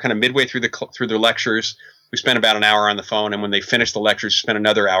people are kind of midway through their lectures, we spend about an hour on the phone, and when they finish the lectures, spend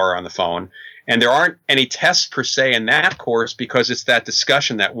another hour on the phone. And there aren't any tests per se in that course, because it's that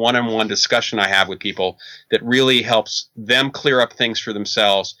discussion, that one-on-one discussion I have with people, that really helps them clear up things for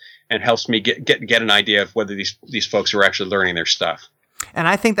themselves and helps me get an idea of whether these folks are actually learning their stuff. And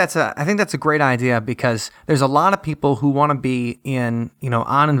I think that's a great idea, because there's a lot of people who want to be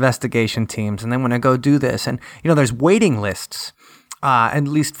on investigation teams, and they want to go do this. And there's waiting lists, at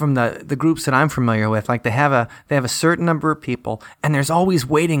least from the groups that I'm familiar with. Like they have a certain number of people, and there's always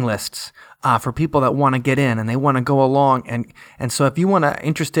waiting lists for people that want to get in and they want to go along. And so if you want to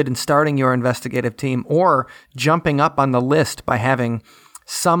interested in starting your investigative team, or jumping up on the list by having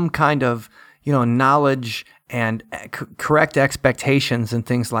some kind of knowledge and correct expectations and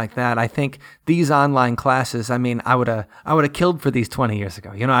things like that, I think these online classes, I would have killed for these 20 years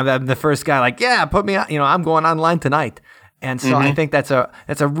ago. I'm the first guy like, yeah, put me on, I'm going online tonight. And so I think that's a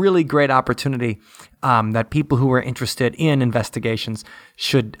really great opportunity that people who are interested in investigations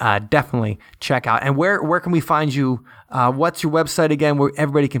should definitely check out. And where can we find you? What's your website again, where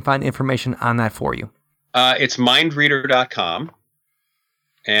everybody can find information on that for you? It's mindreader.com.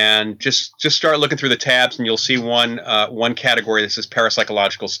 And just start looking through the tabs, and you'll see one category that says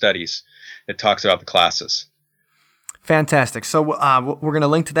parapsychological studies that talks about the classes. Fantastic. So we're going to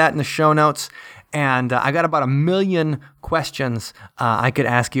link to that in the show notes. And I got about 1 million questions I could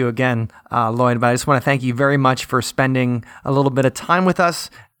ask you again, Loyd, but I just want to thank you very much for spending a little bit of time with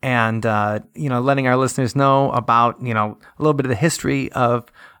us, and letting our listeners know about a little bit of the history of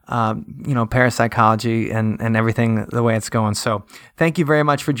parapsychology and everything, the way it's going. So thank you very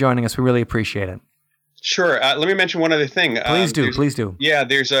much for joining us. We really appreciate it. Sure. Let me mention one other thing. Please do. Yeah,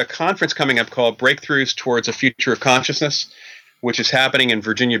 there's a conference coming up called Breakthroughs Towards a Future of Consciousness, which is happening in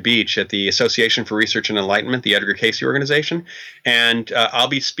Virginia Beach at the Association for Research and Enlightenment, the Edgar Cayce organization. And I'll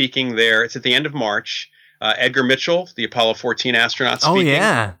be speaking there. It's at the end of March. Edgar Mitchell, the Apollo 14 astronaut, speaking. Oh,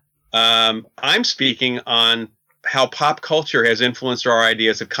 yeah. I'm speaking on how pop culture has influenced our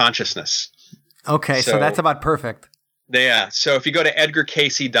ideas of consciousness. Okay, so that's about perfect. Yeah, so if you go to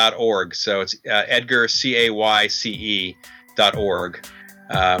edgarcayce.org, so it's Edgar, CAYCE.org,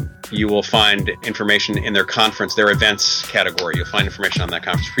 you will find information in their conference, their events category. You'll find information on that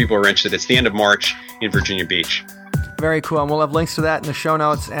conference. For people who are interested, it's the end of March in Virginia Beach. Very cool. And we'll have links to that in the show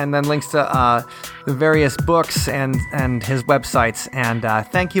notes, and then links to the various books and his websites. And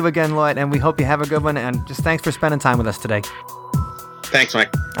thank you again, Loyd, and we hope you have a good one. And just thanks for spending time with us today. Thanks,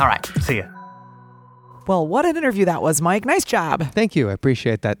 Mike. All right. See you. Well, what an interview that was, Mike. Nice job. Thank you. I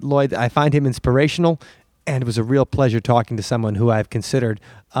appreciate that. Loyd, I find him inspirational, and it was a real pleasure talking to someone who I've considered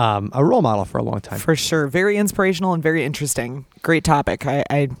a role model for a long time. For sure. Very inspirational and very interesting. Great topic.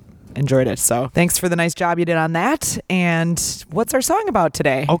 I enjoyed it. So thanks for the nice job you did on that. And what's our song about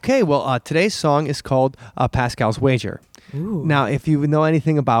today? Okay, well, today's song is called Pascal's Wager. Ooh. Now, if you know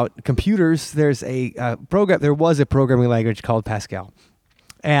anything about computers, there's a program. There was a programming language called Pascal,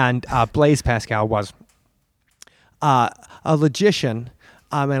 and Blaise Pascal was a logician,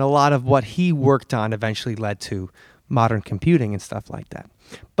 and a lot of what he worked on eventually led to modern computing and stuff like that.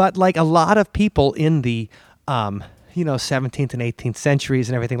 But like a lot of people in the 17th and 18th centuries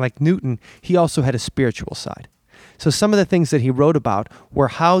and everything, like Newton, he also had a spiritual side. So some of the things that he wrote about were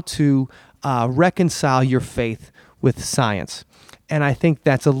how to reconcile your faith with science. And I think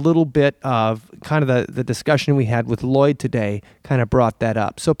that's a little bit of kind of the discussion we had with Loyd today kind of brought that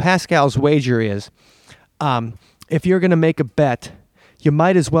up. So Pascal's wager is, if you're going to make a bet, you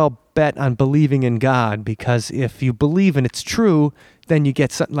might as well bet on believing in God, because if you believe and it's true, then you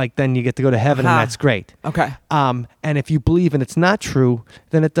get something then you get to go to heaven, and that's great. Okay. And if you believe and it's not true,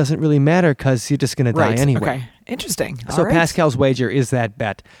 then it doesn't really matter, because you're just going to die anyway. Okay. Interesting. So All right. Pascal's wager is that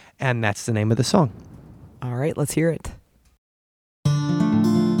bet, and that's the name of the song. All right, let's hear it.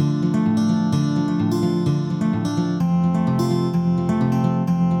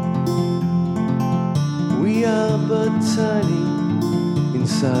 We are but tiny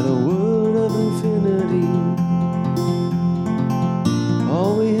inside a world of infinity.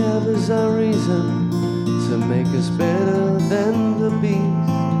 All we have is our reason to make us better than the beast.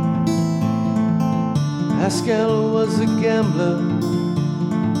 Haskell was a gambler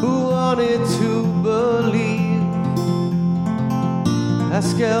who wanted to believe.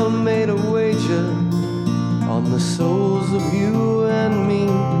 Haskell made a wager on the souls of you and me.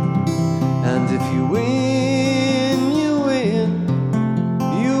 And if you win, you win,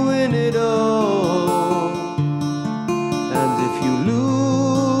 you win it all. And if you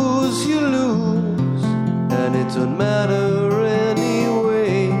lose, you lose, and it don't matter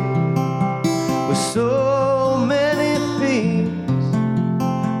anyway. With so many things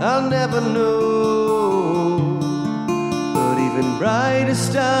I'll never know, but even brighter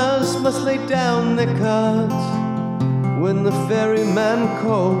stars must lay down their cards when the ferryman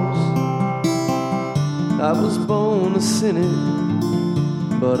calls. I was born a cynic,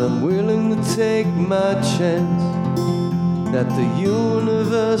 but I'm willing to take my chance that the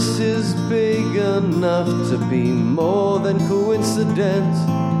universe is big enough to be more than coincidence.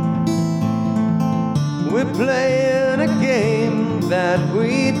 We're playing a game that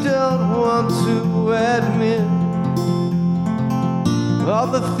we don't want to admit. All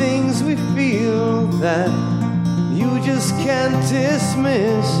the things we feel that you just can't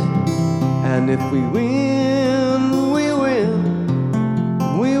dismiss. And if we win, we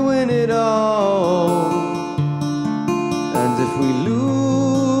win, we win it all. And if we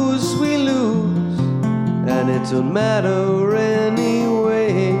lose, we lose, and it don't matter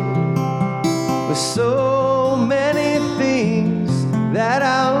anyway. With so many things that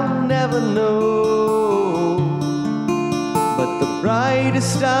I'll never know, but the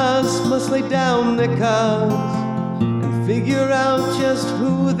brightest stars must lay down their cards and figure out just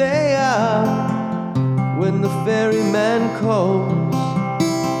who they are when the ferryman calls.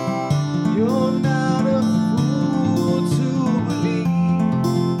 You're not a fool to believe.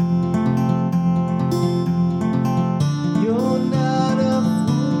 You're not a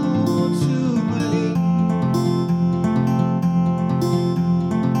fool to believe.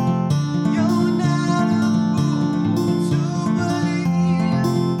 You're not a fool to believe.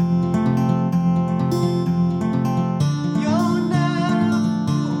 You're not a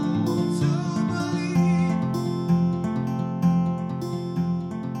fool to believe.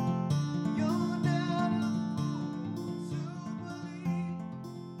 You're not a fool to believe.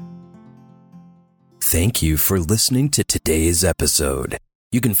 Thank you for listening to today's episode.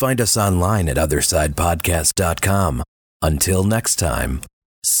 You can find us online at OthersidePodcast.com. Until next time,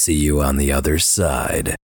 see you on the other side.